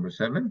 number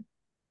 7.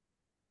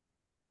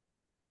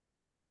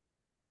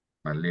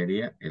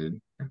 Valeria,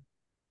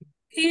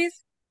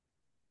 Is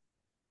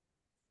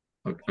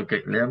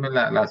Okay, léame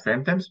la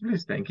sentence,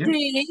 please. Thank you.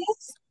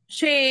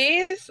 she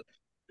is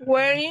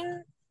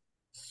wearing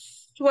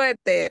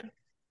sweater.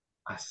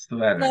 A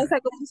sweater. No sé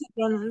cómo se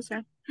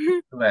pronuncia.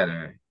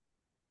 Sweater.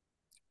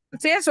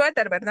 Sí, es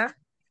suéter, ¿verdad?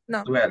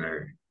 No.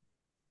 Sweater.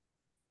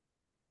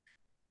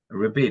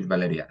 Repeat,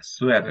 Valeria.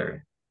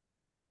 Sweater.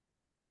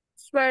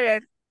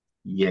 Sweater.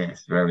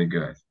 Yes, very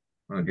good.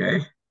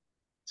 Okay.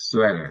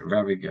 Sweater,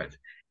 very good.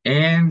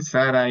 And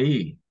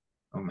Sarai.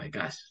 Oh my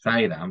gosh,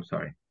 Zaira, I'm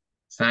sorry.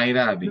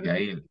 Zaira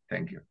Abigail,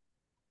 thank you.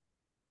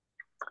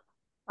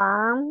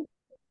 Pan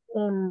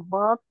and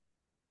Bob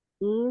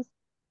is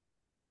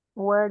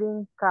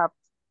wearing caps.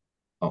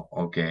 Oh,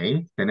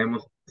 okay.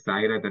 Tenemos,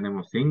 Zaira,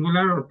 tenemos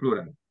singular or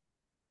plural?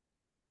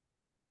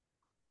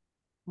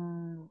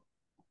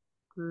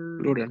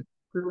 Plural.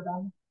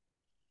 Plural.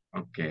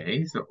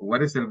 Okay, so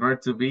what is the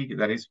verb to be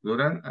that is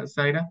plural,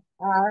 Zaira?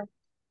 Are.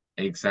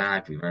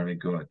 Exactly, very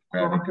good.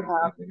 Very good.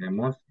 So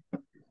tenemos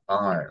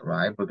are,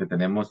 right? Porque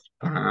tenemos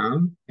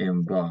Pam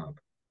and Bob.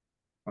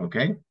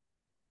 Okay.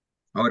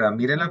 Ahora,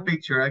 mire la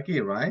picture aquí,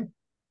 right?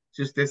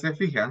 Si usted se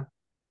fija,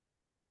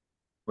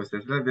 pues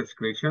es la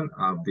description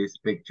of this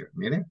picture.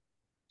 Mire,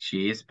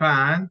 she is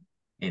Pam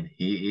and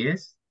he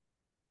is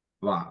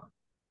Bob,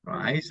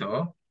 right?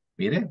 So,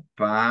 mire,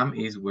 Pam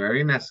is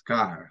wearing a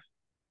scarf.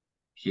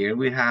 Here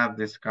we have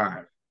the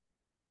scarf.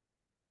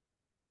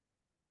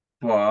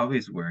 Bob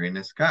is wearing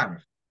a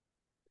scarf.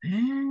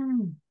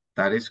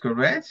 That is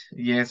correct?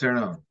 Yes or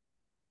no?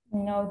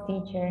 No,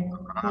 teacher.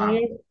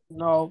 Here,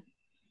 No.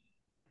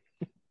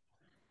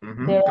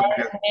 There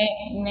are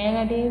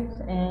negatives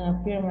and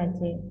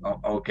affirmative.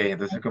 Okay,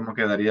 entonces, ¿cómo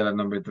quedaría la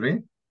number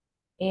 3?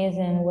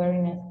 Isn't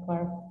wearing a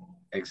scarf.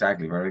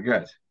 Exactly, very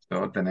good.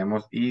 So,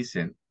 tenemos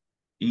isn't.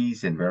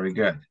 Isn't, very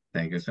good.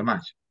 Thank you so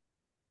much.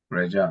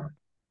 Great job.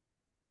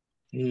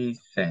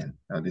 Isn't.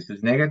 Now, this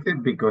is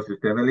negative because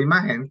usted ve la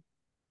imagen,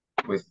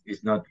 pues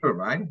it's not true,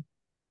 right?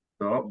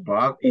 So,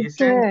 Bob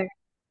isn't.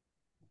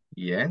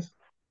 Yes.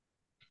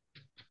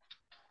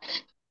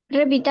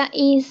 Repita,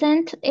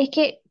 isn't, es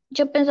que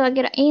yo pensaba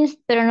que era inst,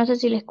 pero no sé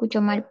si le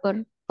escucho mal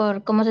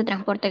por cómo se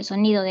transporta el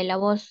sonido de la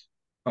voz.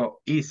 Oh,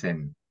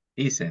 isn't.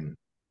 Isn't.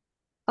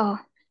 Oh,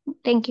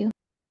 thank you.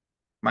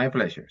 My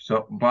pleasure.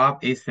 So, Bob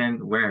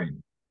isn't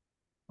wearing.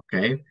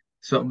 Okay.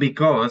 So,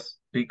 because,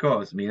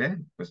 mire,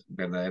 pues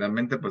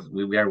verdaderamente, pues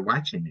we are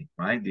watching it,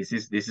 right? This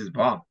is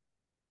Bob.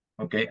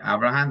 Okay.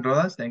 Abraham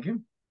Rodas, thank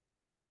you.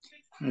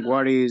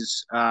 What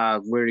is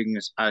wearing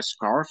a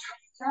scarf?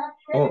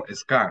 Oh,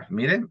 scarf.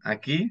 Miren,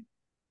 aquí,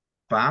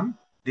 Pam,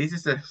 this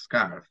is a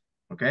scarf.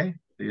 Okay.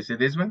 Do you see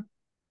this one?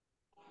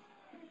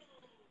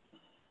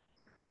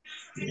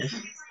 Yes.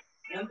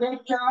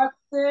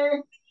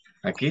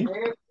 Aquí.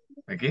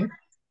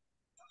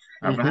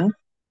 Abraham.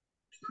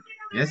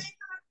 Yes.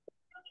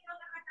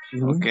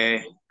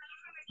 Okay.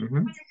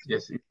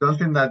 Yes, it's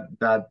something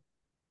that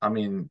I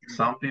mean,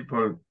 some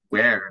people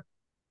wear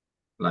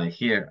like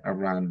here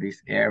around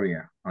this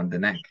area on the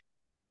neck.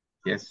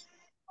 Yes.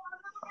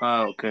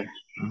 Okay.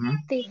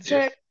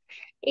 Teacher,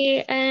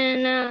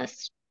 en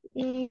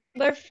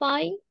number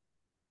 5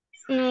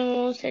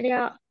 no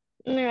sería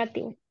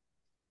negativo.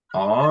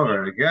 Oh,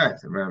 very good.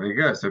 Very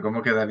good. So,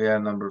 ¿cómo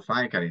quedaría number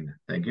 5, Karina?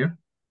 Thank you.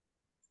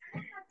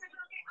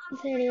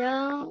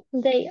 Sería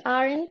they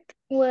aren't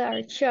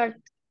wear shirt.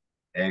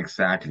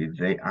 Exactly.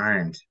 They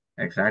aren't.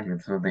 Exactly.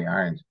 So they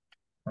aren't.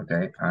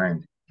 Okay.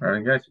 Aren't.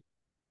 Very good.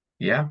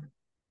 Yeah.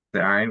 They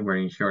aren't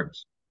wearing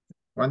shorts.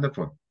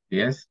 Wonderful.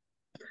 Yes.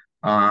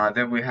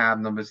 Then we have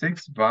number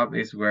 6. Bob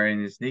is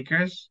wearing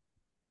sneakers.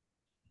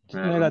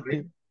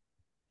 Negative.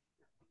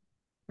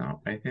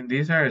 No, I think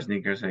these are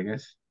sneakers, I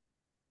guess.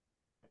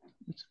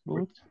 It's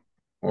boots.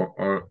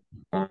 Or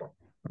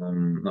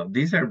no,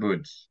 these are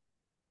boots.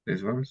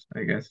 These ones,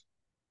 I guess.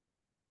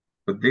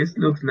 But this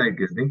looks like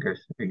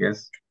sneakers, I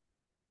guess.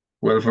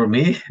 Well, for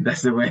me,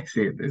 that's the way I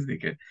see it, the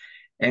sneaker.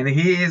 And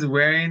he is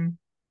wearing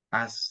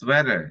a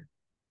sweater.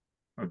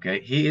 Okay,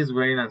 he is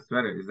wearing a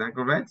sweater. Is that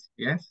correct?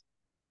 Yes?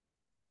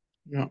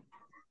 No.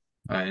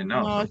 No.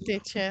 No,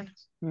 teacher.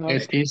 No.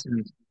 It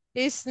isn't.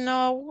 Is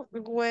not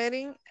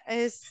wearing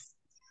a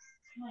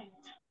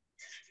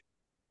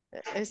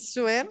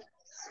sweater.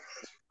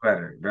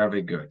 Sweater.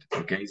 Very good.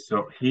 Okay,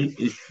 so he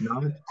is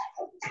not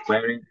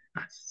wearing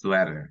a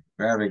sweater.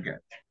 Very good.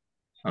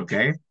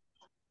 Okay.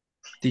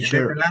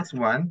 Teacher. Is that the last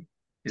one?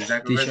 Is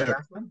that correct, the Teacher.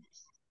 last one?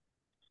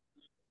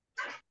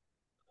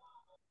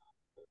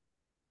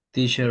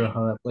 Teacher, I have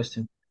a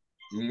question.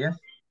 Yes.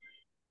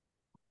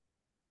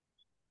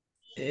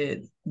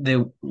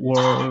 The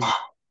word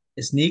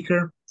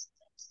sneaker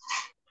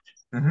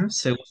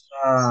se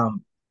usa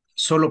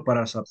solo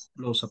para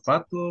los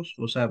zapatos,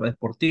 o sea,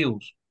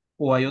 deportivos,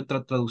 o hay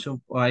otra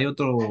traducción, o hay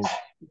otro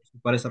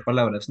para esa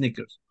palabra,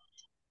 sneakers.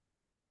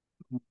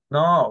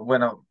 No,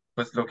 bueno,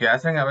 pues lo que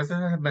hacen a veces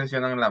es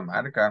mencionan la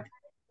marca,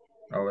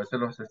 a veces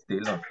los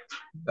estilos.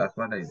 That's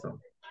what I do.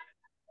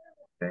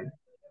 Okay.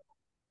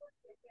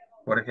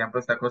 Por ejemplo,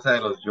 esta cosa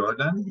de los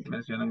Jordan,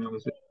 mencionan a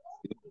veces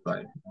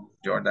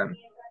Jordan.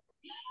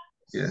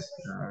 Yes.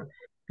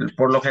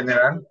 Por lo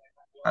general,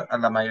 a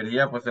la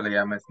mayoría pues se le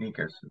llama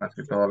sneakers, más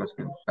que todos los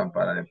que están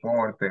para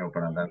deporte o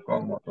para andar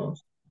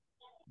cómodos.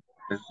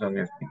 Esos son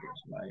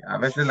sneakers. Right? A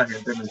veces la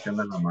gente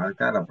menciona la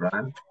marca, la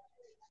brand,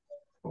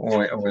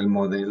 o el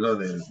modelo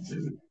del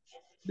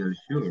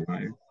shoe,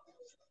 right?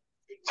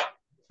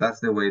 That's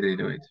the way they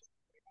do it.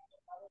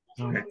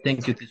 Okay.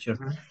 Thank you, teacher.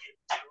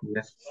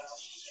 Yes.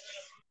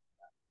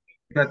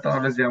 I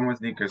always llamo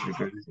sneakers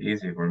because it's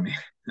easy for me.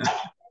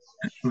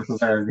 So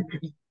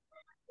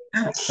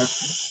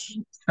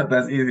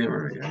that's easy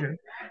for me. Okay.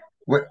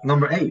 What,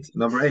 number 8.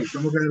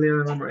 ¿Cómo que le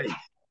llama number 8?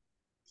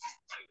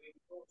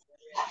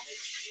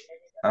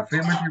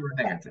 Affirmative or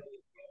negative?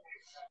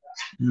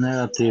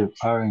 Negative,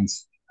 aren't.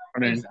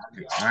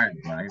 Exactly.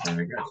 Aren't, right?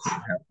 Very good. So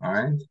we have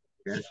aren't.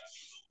 Yes.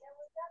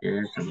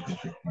 Here, so we can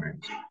say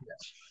aren't.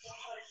 Yes.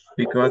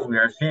 Because we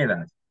are saying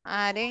that.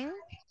 Aren't.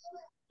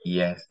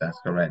 Yes, that's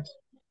correct.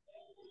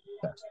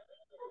 Yes.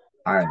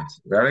 Aren't.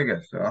 Very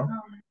good. So,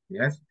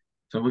 yes.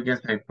 So we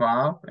can say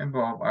Bob and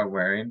Bob are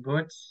wearing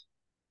boots.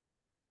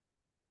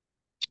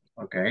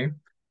 Okay.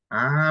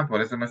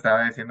 Por eso me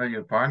estaba diciendo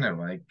your partner,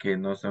 right? Que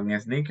no son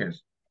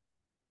sneakers.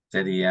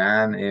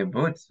 Serían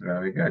boots.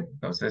 Very good.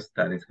 Entonces,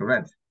 that is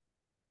correct.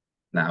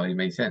 Now it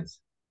makes sense.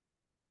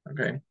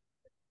 Okay.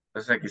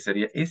 Entonces aquí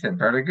sería isn't.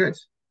 Very good.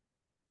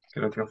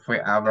 Creo que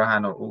fue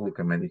Abraham o Hugo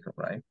que me dijo,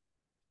 right?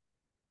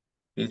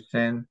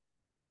 Isn't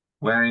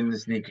wearing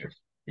sneakers.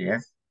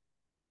 Yes.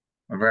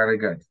 Very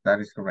good. That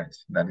is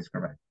correct. That is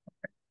correct.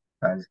 Okay.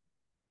 That is.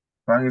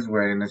 Fang is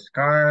wearing a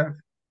scarf.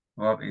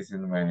 Bob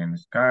isn't wearing a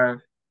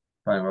scarf.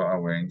 Five are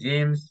wearing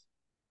jeans.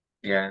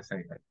 Yes,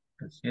 I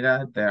can see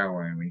that. They are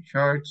wearing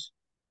shorts.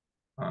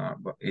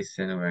 But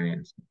isn't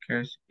wearing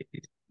sneakers.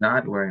 It's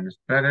not wearing a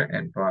sweater,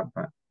 and Bob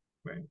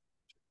wearing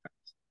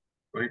pants.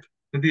 Right?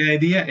 So the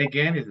idea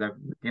again is that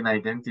we can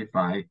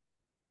identify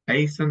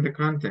based on the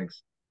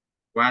context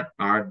what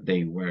are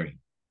they wearing.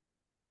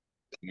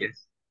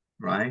 Yes,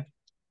 right?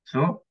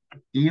 So,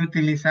 y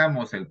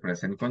utilizamos el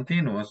present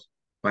continuous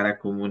para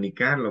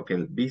comunicar lo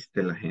que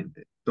viste la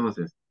gente.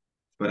 Entonces,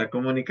 para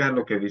comunicar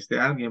lo que viste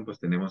alguien, pues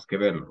tenemos que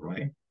verlo,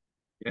 right?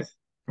 Yes,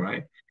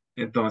 right?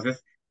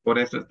 Entonces, por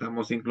eso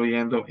estamos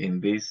incluyendo en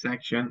this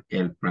section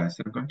el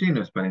present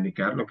continuous para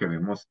indicar lo que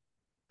vemos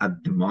at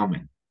the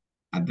moment.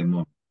 At the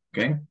moment,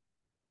 okay?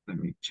 Let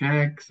me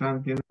check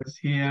something else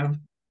here.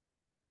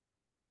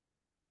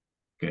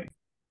 Okay.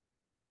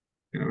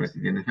 Quiero ver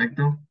si tiene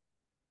efecto.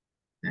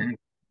 Okay.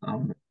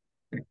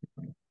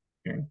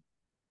 Okay.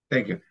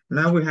 Thank you.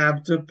 Now we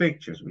have 2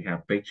 pictures. We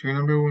have picture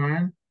number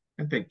 1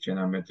 and picture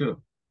number 2.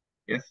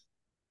 Yes.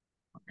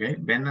 Okay.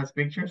 ¿Ven las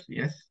pictures?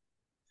 Yes.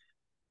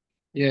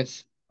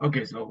 Yes.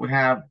 Okay, so we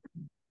have,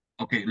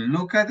 okay,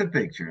 look at the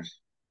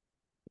pictures.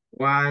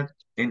 What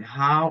and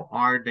how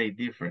are they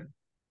different?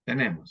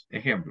 Tenemos,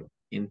 ejemplo,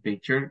 in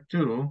picture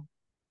 2,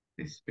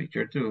 this is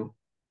picture 2,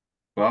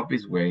 Bob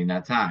is wearing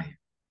a tie.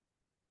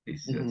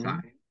 This is a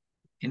tie.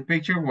 In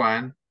picture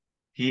 1,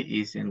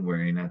 he isn't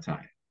wearing a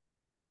tie.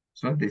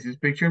 So this is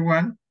picture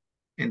 1,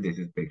 and this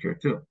is picture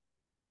 2.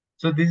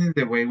 So this is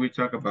the way we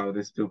talk about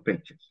these 2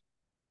 pictures.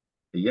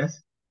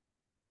 Yes?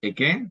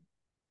 Again,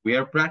 we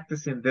are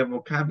practicing the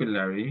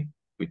vocabulary,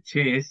 which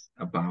is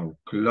about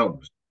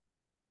clothes.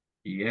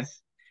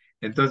 Yes.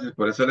 Entonces,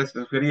 por eso les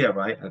sugería,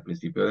 right, al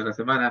principio de la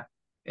semana,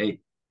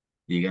 hey,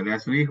 dígale a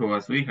su hijo o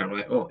a su hija,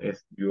 right, oh,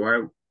 you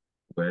are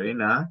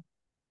wearing a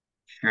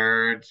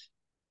shirt,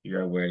 you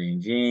are wearing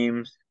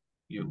jeans,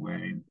 you're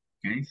wearing,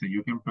 okay, so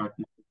you can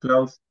practice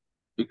clothes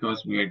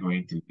because we are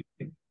going to do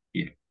it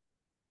here.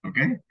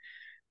 Okay?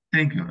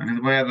 Thank you. Les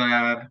voy a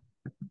dar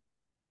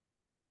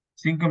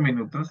 5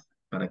 minutos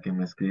para que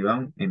me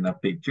escriban en la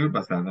picture,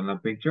 basado en la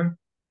picture,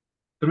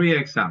 3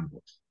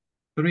 examples.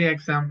 3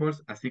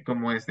 examples, así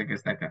como este que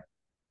está acá.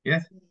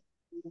 Yes?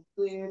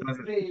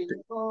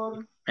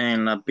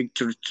 En la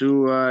picture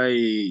 2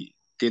 hay,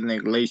 tiene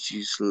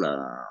glaces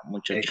la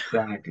muchacha.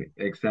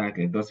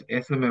 Exactly. Entonces,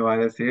 eso me va a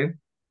decir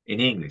en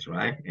English,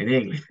 right? En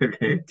English,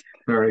 okay?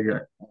 Very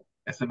good.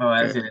 Eso me va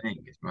a decir en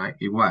English, right?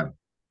 Igual,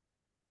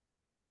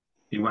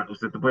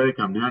 usted puede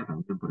cambiar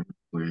también, por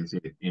ejemplo, puede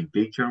decir en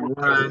picture 1.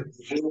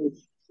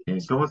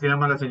 ¿Cómo se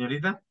llama la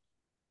señorita?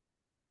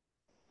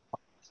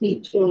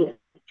 Sí.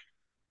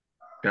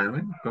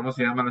 Carmen, ¿cómo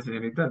se llama la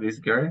señorita?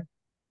 This girl?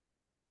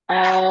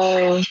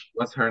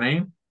 What's her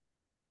name?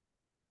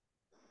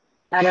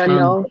 I don't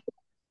know.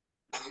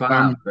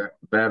 Pam.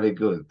 Very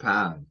good.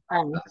 Pam.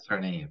 That's her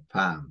name.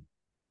 Pam.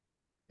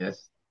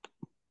 Yes.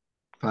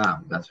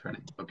 Pam, that's her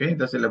name. Ok,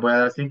 entonces le voy a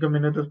dar 5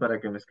 minutos para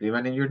que me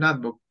escriban en your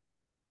notebook.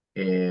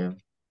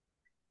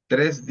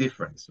 3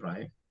 difference,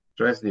 right?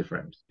 3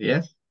 difference.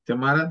 Yes?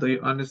 Xiomara, do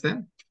you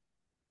understand?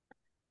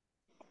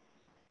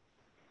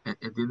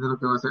 ¿Entiende lo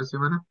que va a hacer,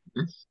 Xiomara?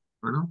 Yes?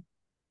 ¿O no?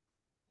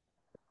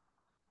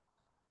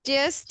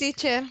 Yes,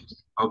 teacher.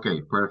 Ok,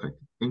 perfect.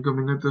 5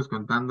 minutos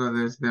contando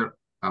desde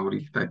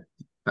ahorita,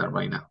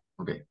 right now.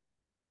 Ok.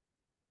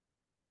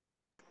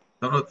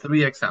 Solo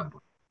 3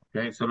 examples.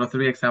 Ok, solo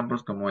 3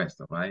 examples como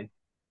esto, right?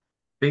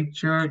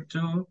 Picture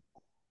 2.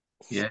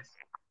 Yes.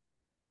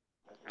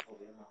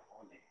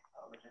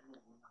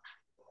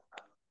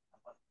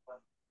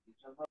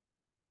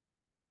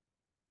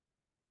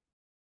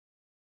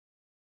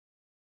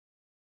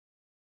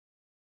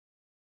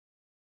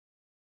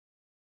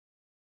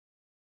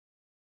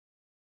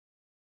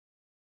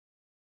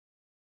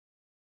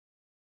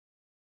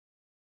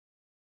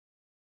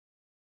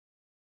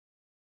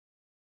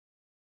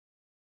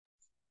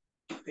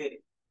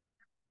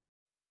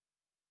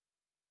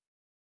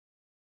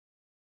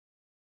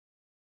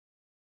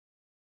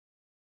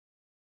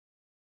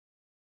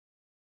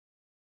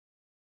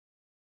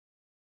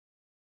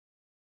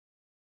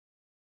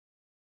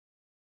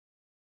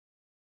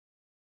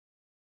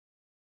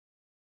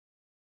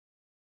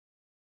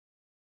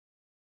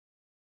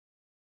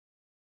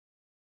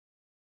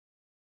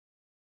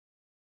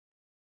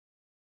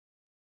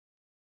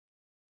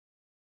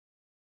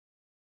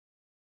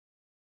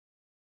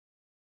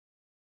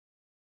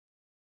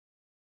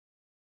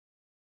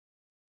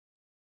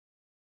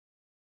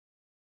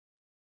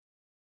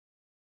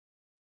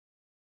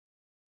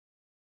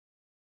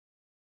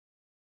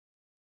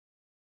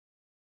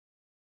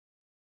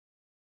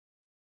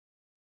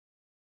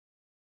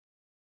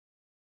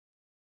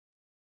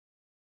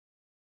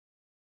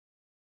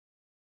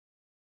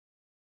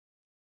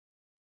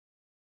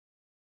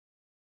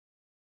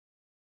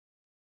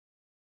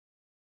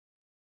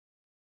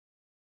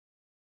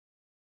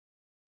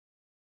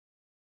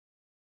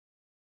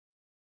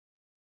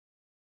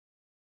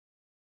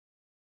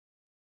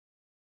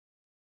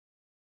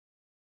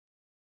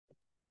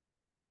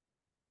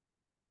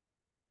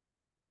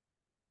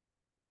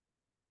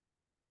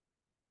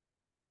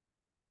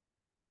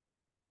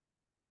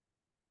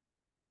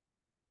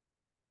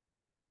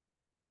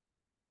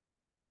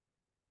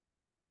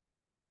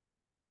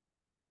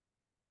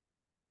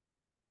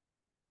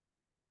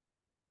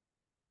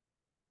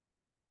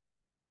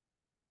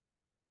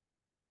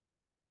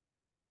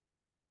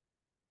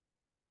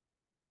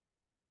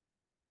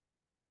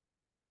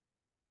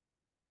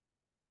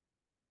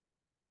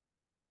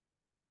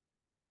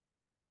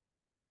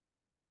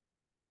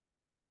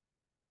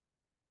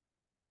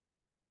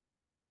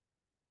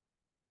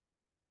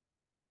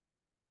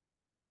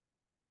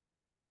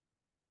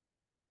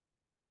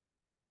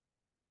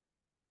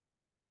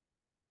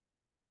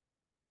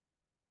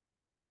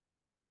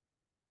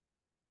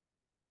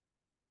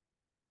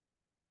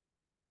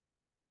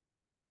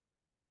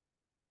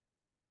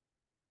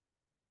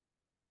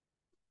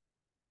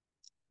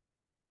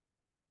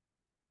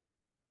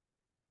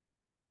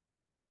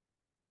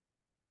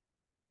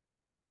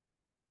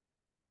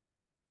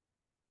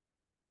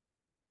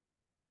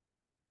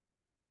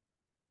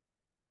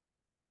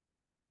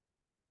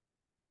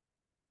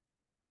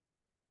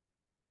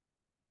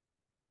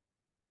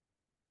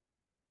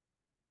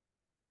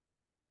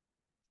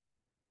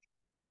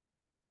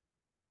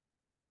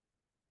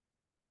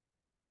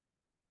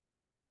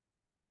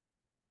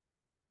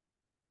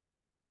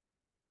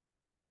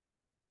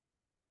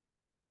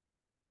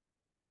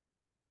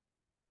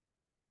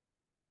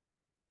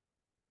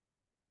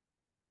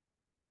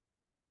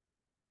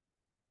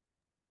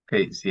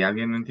 Ok, si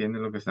alguien no entiende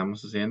lo que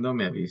estamos haciendo,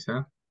 me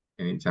avisa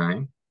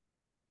anytime.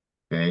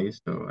 Ok,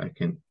 so I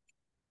can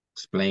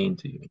explain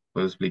to you.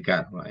 Puedo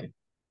explicar, right?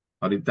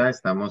 Ahorita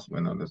estamos,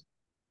 bueno, les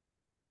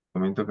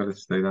comento que les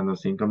estoy dando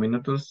 5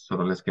 minutos,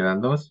 solo les quedan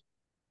 2,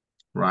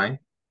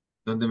 right?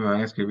 Donde me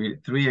van a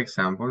escribir 3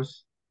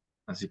 examples,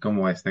 así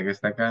como este que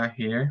está acá,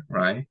 here,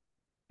 right?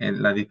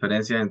 En la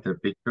diferencia entre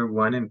picture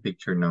 1 and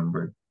picture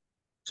number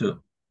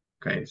 2.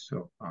 Okay,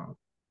 so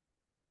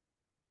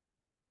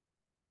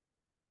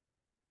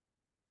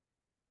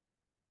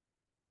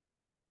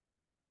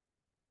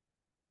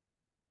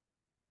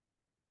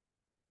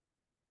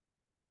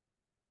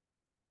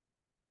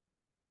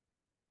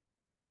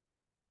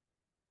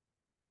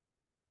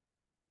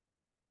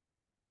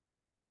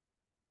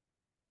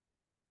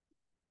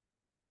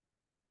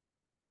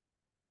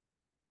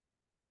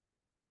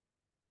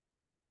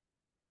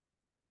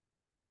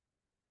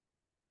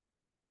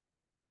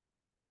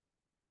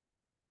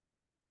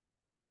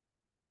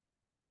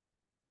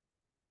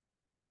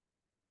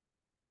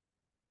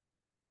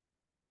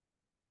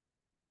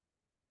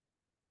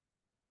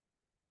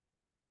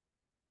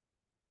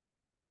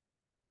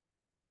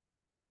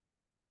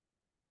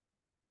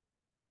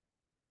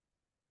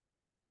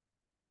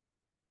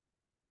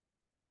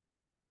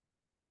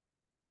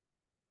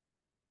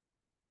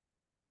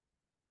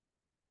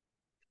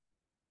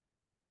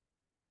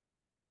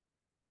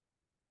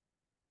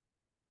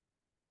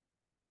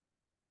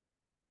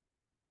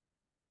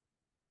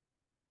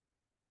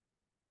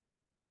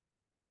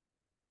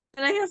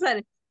Tienes que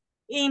hacer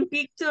in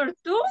picture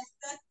 2.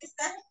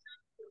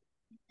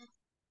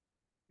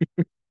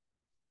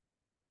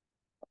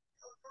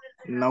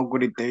 No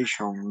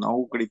gritation,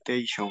 no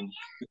gritation.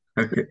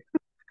 Okay.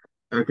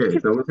 Okay,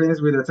 so we finish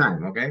with the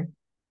time, okay?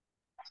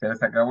 Se les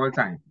acabó el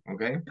time,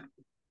 okay?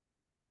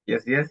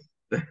 Yes, yes.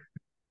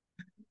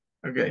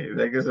 Okay,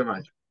 thank you so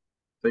much.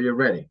 So you're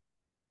ready.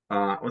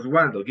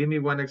 Oswaldo, give me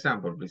one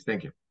example, please.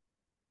 Thank you.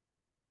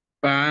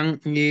 Pan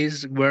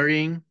is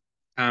wearing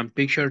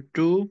picture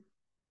 2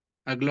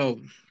 a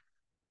gloves.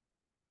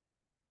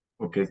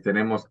 Okay,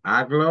 tenemos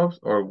a gloves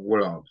or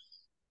gloves.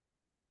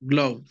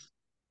 Gloves.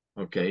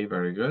 Okay,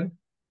 very good.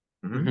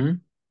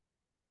 Pan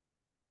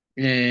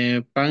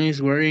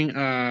is wearing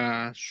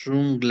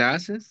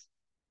sunglasses.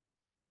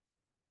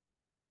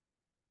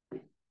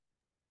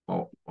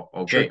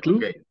 Okay, Picture 2.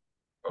 okay.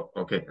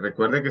 Okay,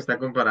 recuerde que está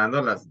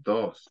comparando las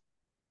dos.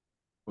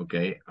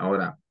 Okay,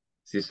 ahora,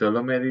 si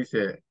solo me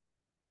dice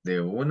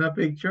de una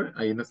picture,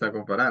 ahí no está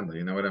comparando.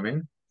 You know what I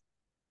mean?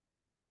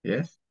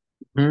 Yes?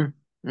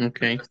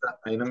 Okay.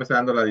 Ahí no me está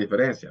dando la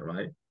diferencia,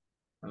 right?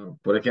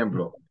 Por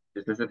ejemplo, si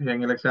usted se fija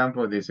en el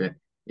ejemplo, dice,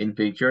 in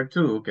picture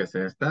 2, que es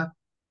esta,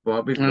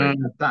 Bob is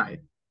wearing a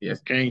tie.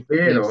 Yes. Okay.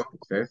 Pero, Yes.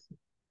 says,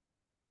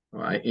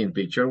 right, in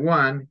picture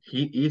 1,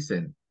 he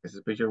isn't. This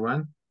is picture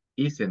 1,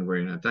 isn't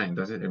wearing a tie.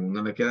 Entonces, en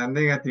uno le queda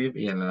negative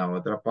y en la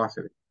otra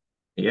positive.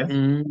 Yes?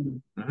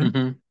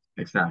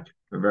 Exactly.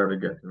 Very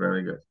good,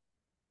 very good.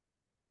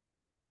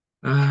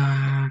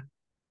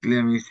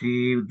 Let me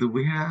see. Do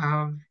we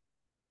have?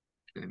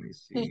 Let me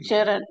see.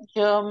 Teacher,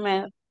 yo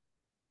me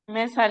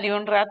salí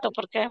un rato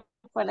porque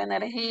fue la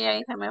energía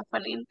y se me fue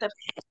el inter.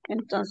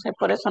 Entonces,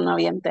 por eso no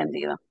había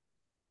entendido.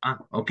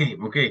 Ok.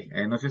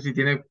 No sé si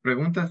tiene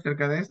preguntas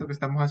acerca de esto que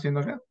estamos haciendo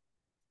acá.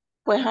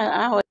 Pues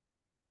ahora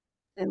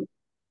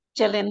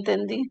ya le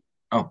entendí.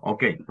 Oh,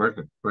 okay,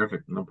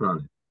 perfect, no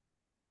problem.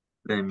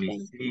 Let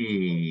me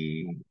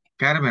see.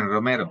 Carmen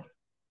Romero.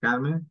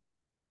 Carmen,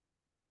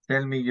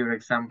 tell me your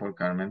example,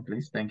 Carmen,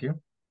 please. Thank you.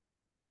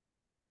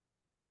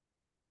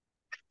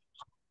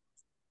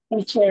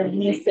 Teacher,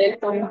 mi cell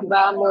phone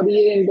va a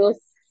morir en 2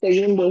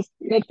 segundos.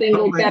 No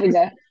tengo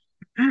carga.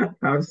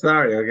 I'm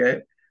sorry,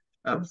 okay?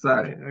 I'm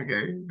sorry,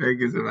 okay?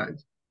 Thank you so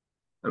much.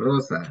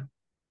 Rosa.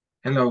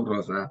 Hello,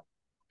 Rosa.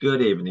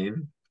 Good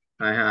evening.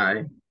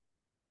 Hi.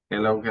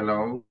 Hello.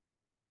 Hello,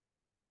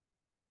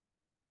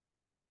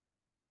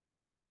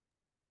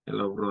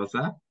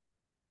 Rosa.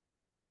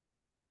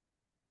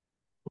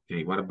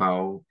 Okay, what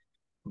about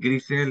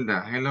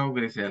Griselda? Hello,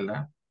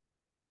 Griselda.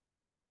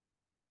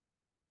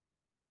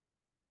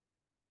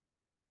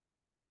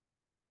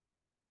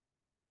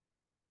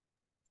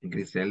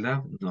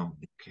 Griselda? No.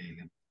 Okay,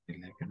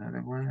 like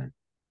another one.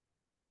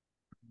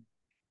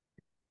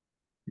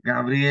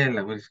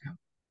 Gabriela, where is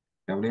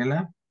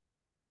Gabriela?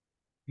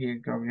 Here,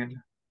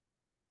 Gabriela.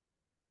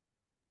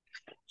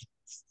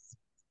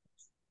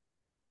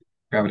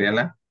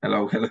 Gabriela,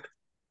 hello.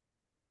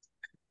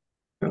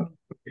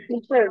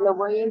 Teacher, lo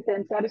voy a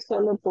intentar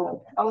solo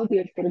por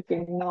audio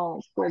porque no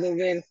puedo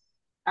ver.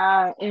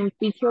 In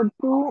picture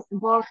 2,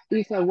 Bob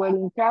is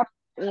wearing cap.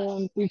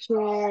 In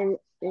picture,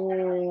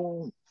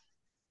 in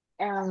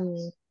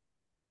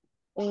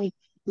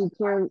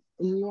picture,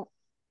 no.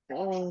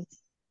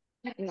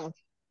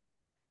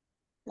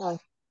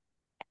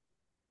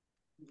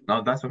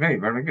 No, that's okay.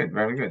 Very good.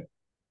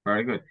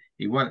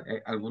 Igual,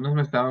 algunos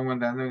me estaban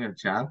mandando en el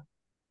chat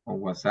o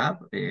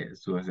WhatsApp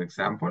sus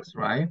examples,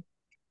 right?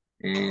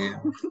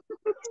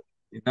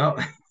 No.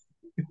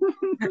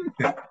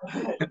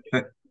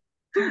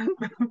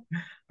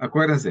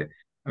 Acuérdense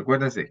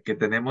que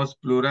tenemos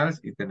plurals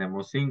y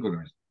tenemos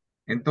singulars.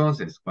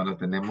 Entonces, cuando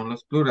tenemos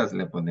los plurals,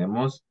 le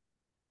ponemos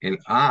el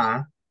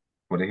a,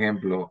 por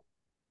ejemplo,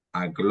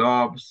 a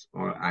gloves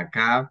o a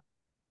cap,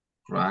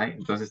 right?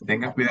 Entonces,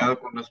 tengan cuidado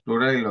con los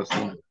plurals y los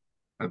singulars.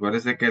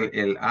 Acuérdense que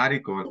el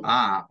article,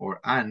 a o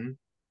an,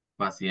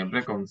 va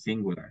siempre con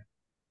singular.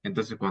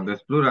 Entonces, cuando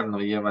es plural, no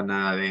lleva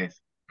nada de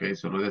eso. Ok,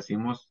 solo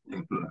decimos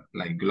el plural,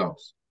 like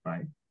gloves,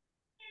 right?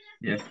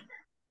 Yes.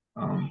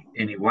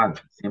 En igual,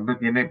 siempre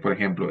tiene, por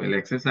ejemplo, el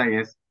exercise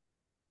es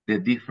the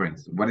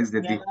difference. What is the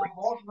difference?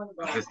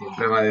 Entonces,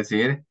 siempre va a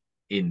decir,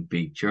 in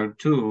picture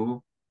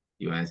 2,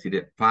 y va a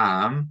decir,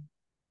 Pam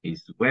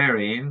is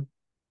wearing,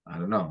 I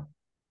don't know,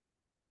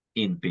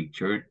 in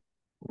picture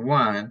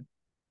 1,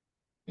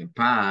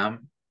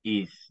 Pam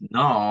is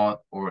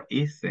not or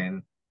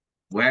isn't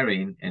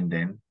wearing, and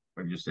then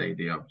when you say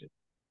the object.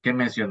 Que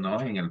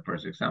mencionó en el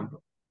first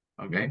example.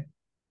 Okay?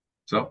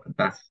 So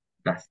that's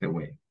the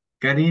way.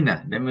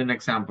 Karina, give me an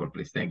example,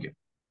 please. Thank you.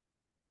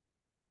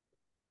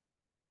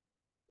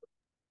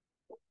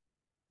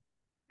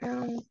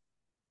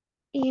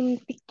 In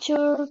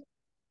picture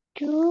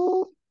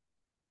 2,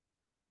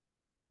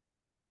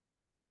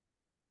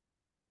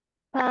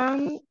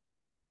 Pam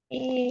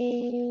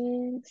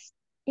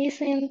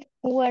isn't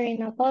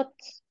wearing a boot.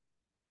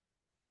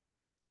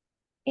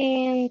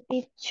 In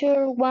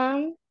picture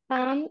 1,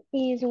 Pam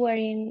is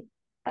wearing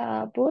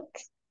a boot.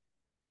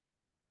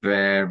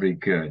 Very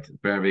good,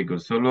 very good.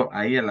 Solo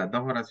ahí a las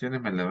dos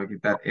oraciones me le voy a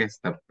quitar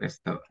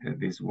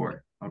this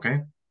word, ¿ok?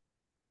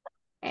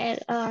 El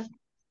are.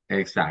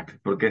 Exacto,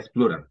 porque es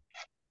plural,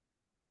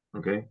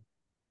 ¿ok?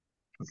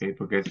 Ok,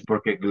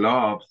 porque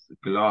gloves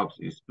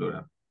is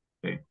plural,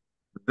 ¿ok?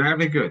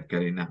 Very good,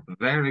 Karina,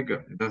 very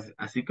good. Entonces,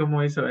 así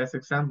como hizo ese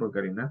example,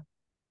 Karina,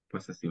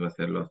 pues así va a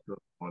ser los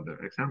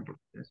other examples,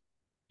 yes?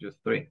 Just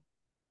three,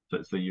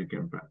 so you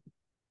can practice.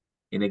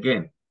 And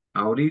again,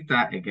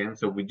 ahorita,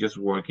 so we're just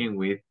working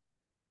with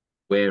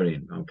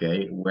wearing,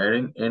 okay?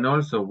 Wearing, and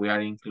also we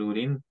are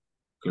including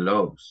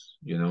clothes.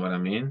 You know what I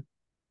mean?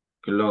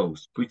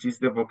 Clothes, which is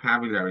the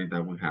vocabulary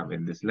that we have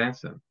in this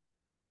lesson.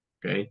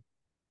 Okay?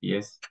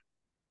 Yes.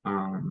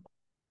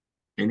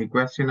 Any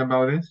question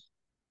about this?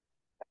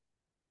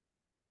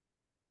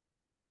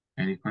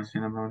 Any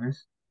question about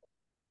this?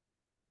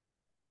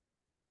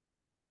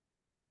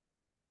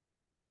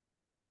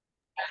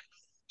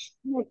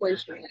 No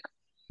question.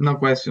 No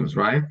questions,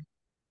 right?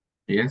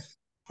 Yes.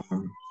 Let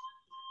me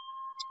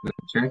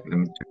check.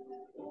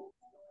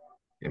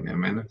 Give me a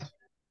minute.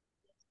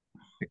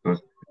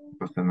 Because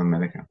no me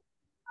deja.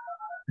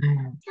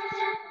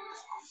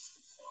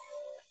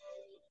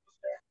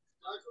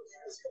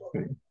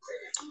 Okay.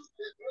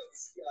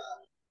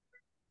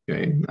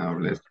 Okay, now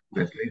let's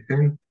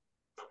listen.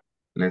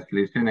 Let's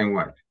listen and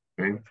watch.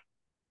 Okay.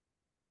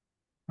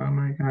 Oh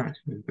my gosh.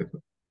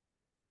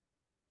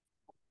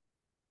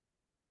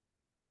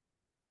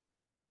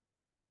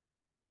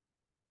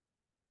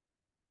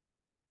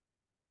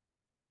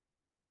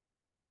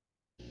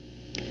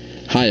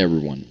 Hi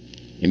everyone.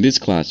 In this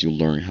class you'll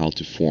learn how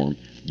to form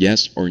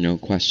yes or no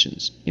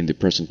questions in the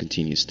present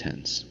continuous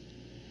tense.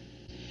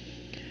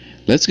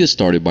 Let's get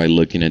started by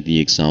looking at the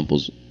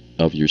examples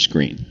of your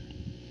screen.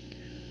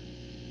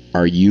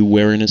 Are you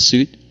wearing a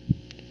suit?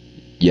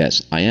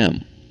 Yes, I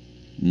am.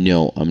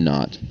 No, I'm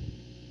not.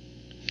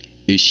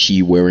 Is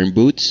she wearing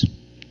boots?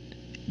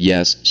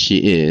 Yes, she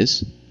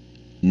is.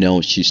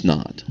 No, she's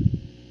not.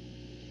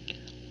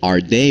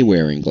 Are they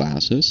wearing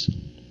glasses?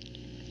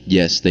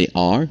 Yes, they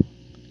are.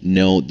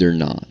 No, they're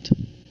not.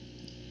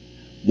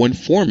 When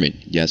forming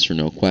yes or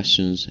no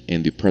questions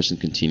in the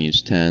present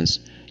continuous tense,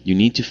 you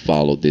need to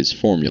follow this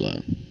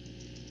formula.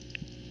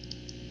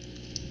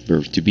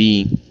 Verb to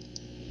be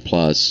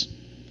plus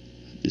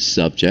the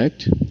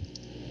subject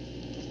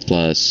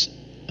plus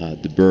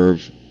the verb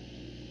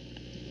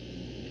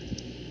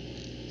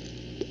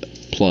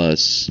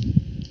plus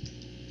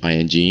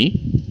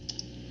ing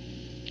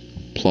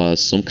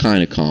plus some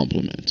kind of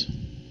complement.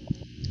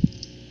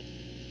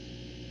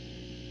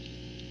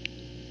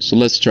 So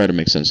let's try to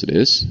make sense of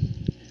this.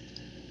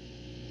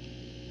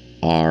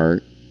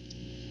 Are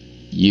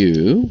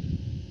you,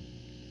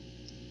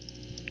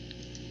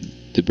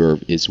 the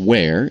verb is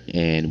wear,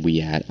 and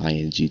we add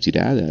ing to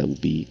that, that will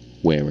be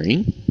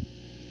wearing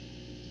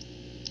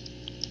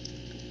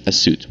a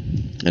suit.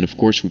 And of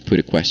course we put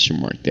a question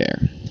mark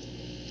there.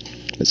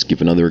 Let's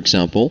give another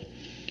example.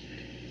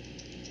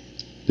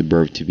 The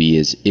verb to be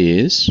is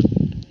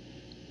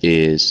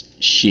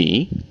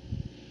she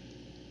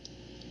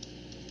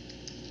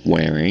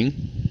wearing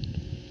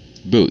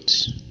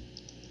boots?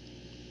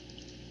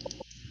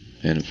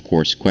 And of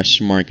course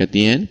question mark at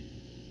the end.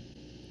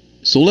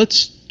 So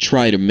let's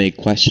try to make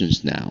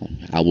questions now.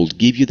 I will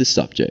give you the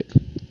subject,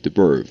 the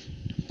verb,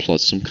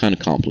 plus some kind of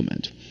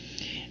complement.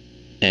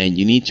 And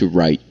you need to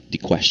write the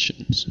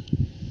questions.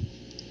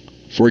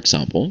 For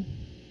example,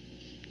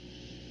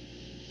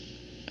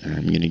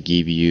 I'm going to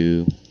give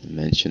you,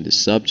 mention the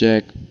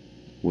subject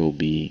will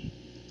be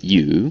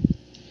you,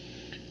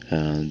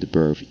 the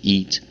verb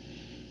eat,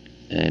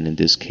 and in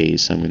this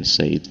case I'm going to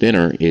say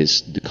dinner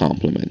is the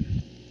complement.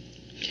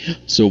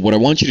 So what I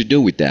want you to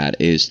do with that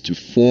is to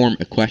form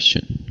a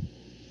question.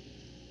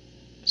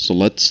 So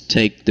let's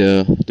take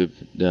the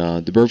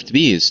verb to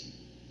be is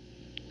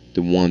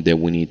the one that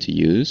we need to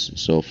use.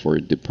 So for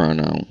the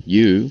pronoun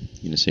you,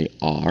 you're going to say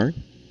are.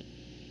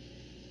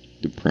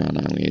 The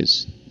pronoun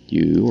is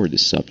you, or the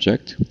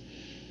subject.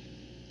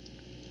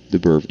 The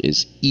verb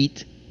is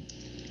eat.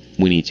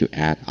 We need to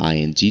add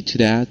ing to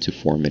that to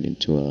form it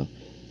into a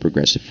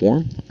progressive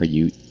form. Are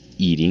you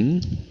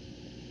eating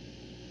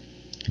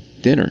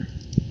dinner?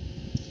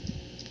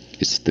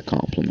 It's the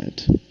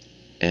complement.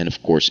 And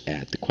of course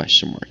add the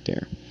question mark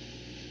there.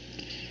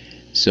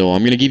 So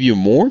I'm going to give you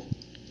more,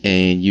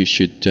 and you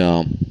should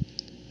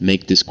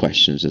make these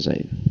questions as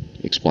I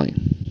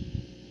explain.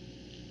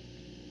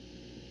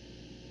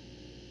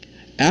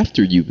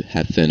 After you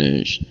have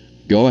finished,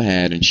 go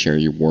ahead and share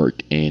your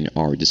work in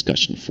our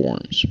discussion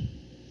forums.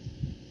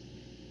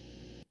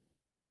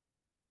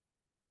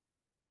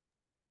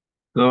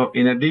 So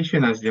in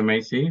addition, as you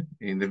may see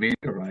in the video,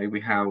 right,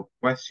 we have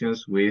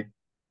questions with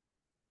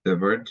the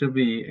verb to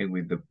be and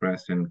with the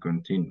present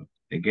continuous.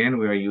 Again,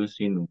 we are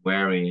using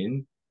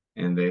wearing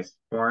in this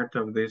part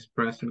of this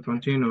present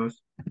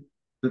continuous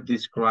to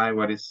describe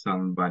what is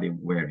somebody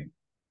wearing.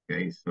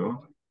 Okay,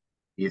 so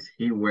is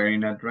he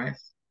wearing a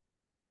dress?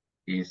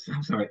 Is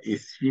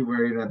he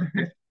wearing a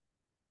dress?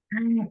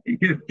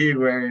 Is he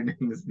wearing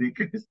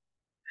sneakers?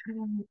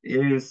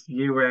 Is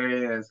he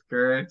wearing a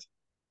skirt?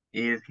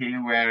 Is he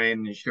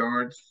wearing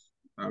shorts?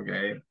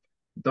 Okay.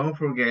 Don't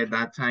forget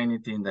that tiny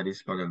thing that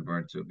is called a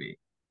verb to be.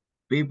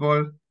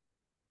 People,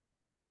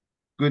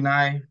 good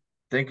night.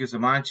 Thank you so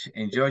much.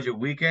 Enjoy your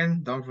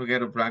weekend. Don't forget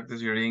to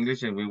practice your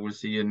English and we will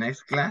see you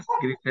next class.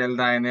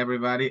 Griselda and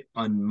everybody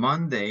on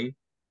Monday.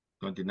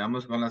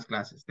 Continuamos con las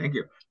clases. Thank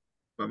you.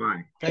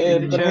 Bye-bye.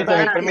 Thank you, teacher.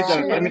 Bye,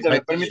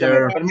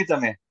 teacher.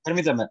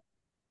 Permítame.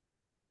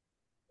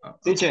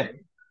 Teacher, Okay.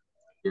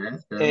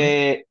 Yes, tell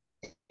me.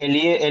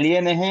 el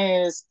ING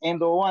es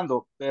endo o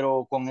ando,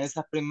 pero con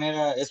esos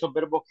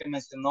verbos que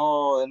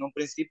mencionó en un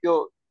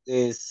principio,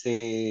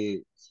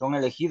 ¿son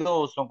elegidos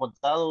o son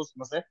contados?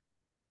 No sé.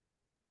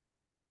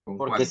 ¿Con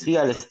Porque cuál? sí,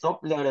 al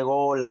stop le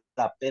agregó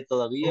la P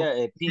todavía,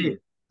 Sí,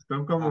 pin.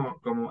 son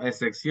como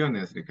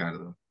excepciones,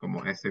 Ricardo,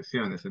 como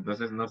excepciones.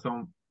 Entonces no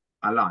son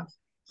a lot,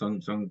 son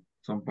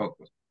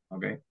pocos,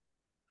 ¿ok?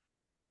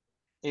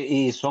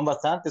 ¿Y son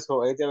bastantes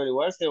o es de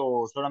averiguarse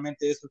o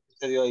solamente eso que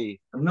usted dio ahí?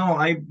 No,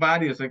 hay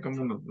varios, hay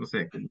como unos, no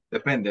sé,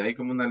 depende, hay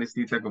como una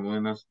listita como de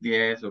unos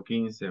 10 o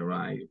 15,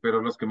 right? Pero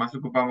los que más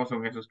ocupamos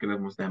son esos que les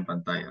mostré en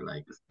pantalla,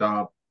 like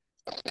stop,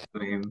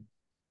 swim,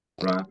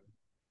 run,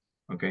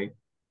 ¿ok?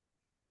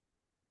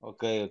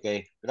 Ok,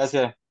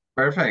 gracias.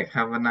 Perfect,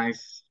 have a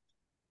nice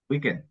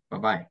weekend,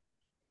 bye-bye.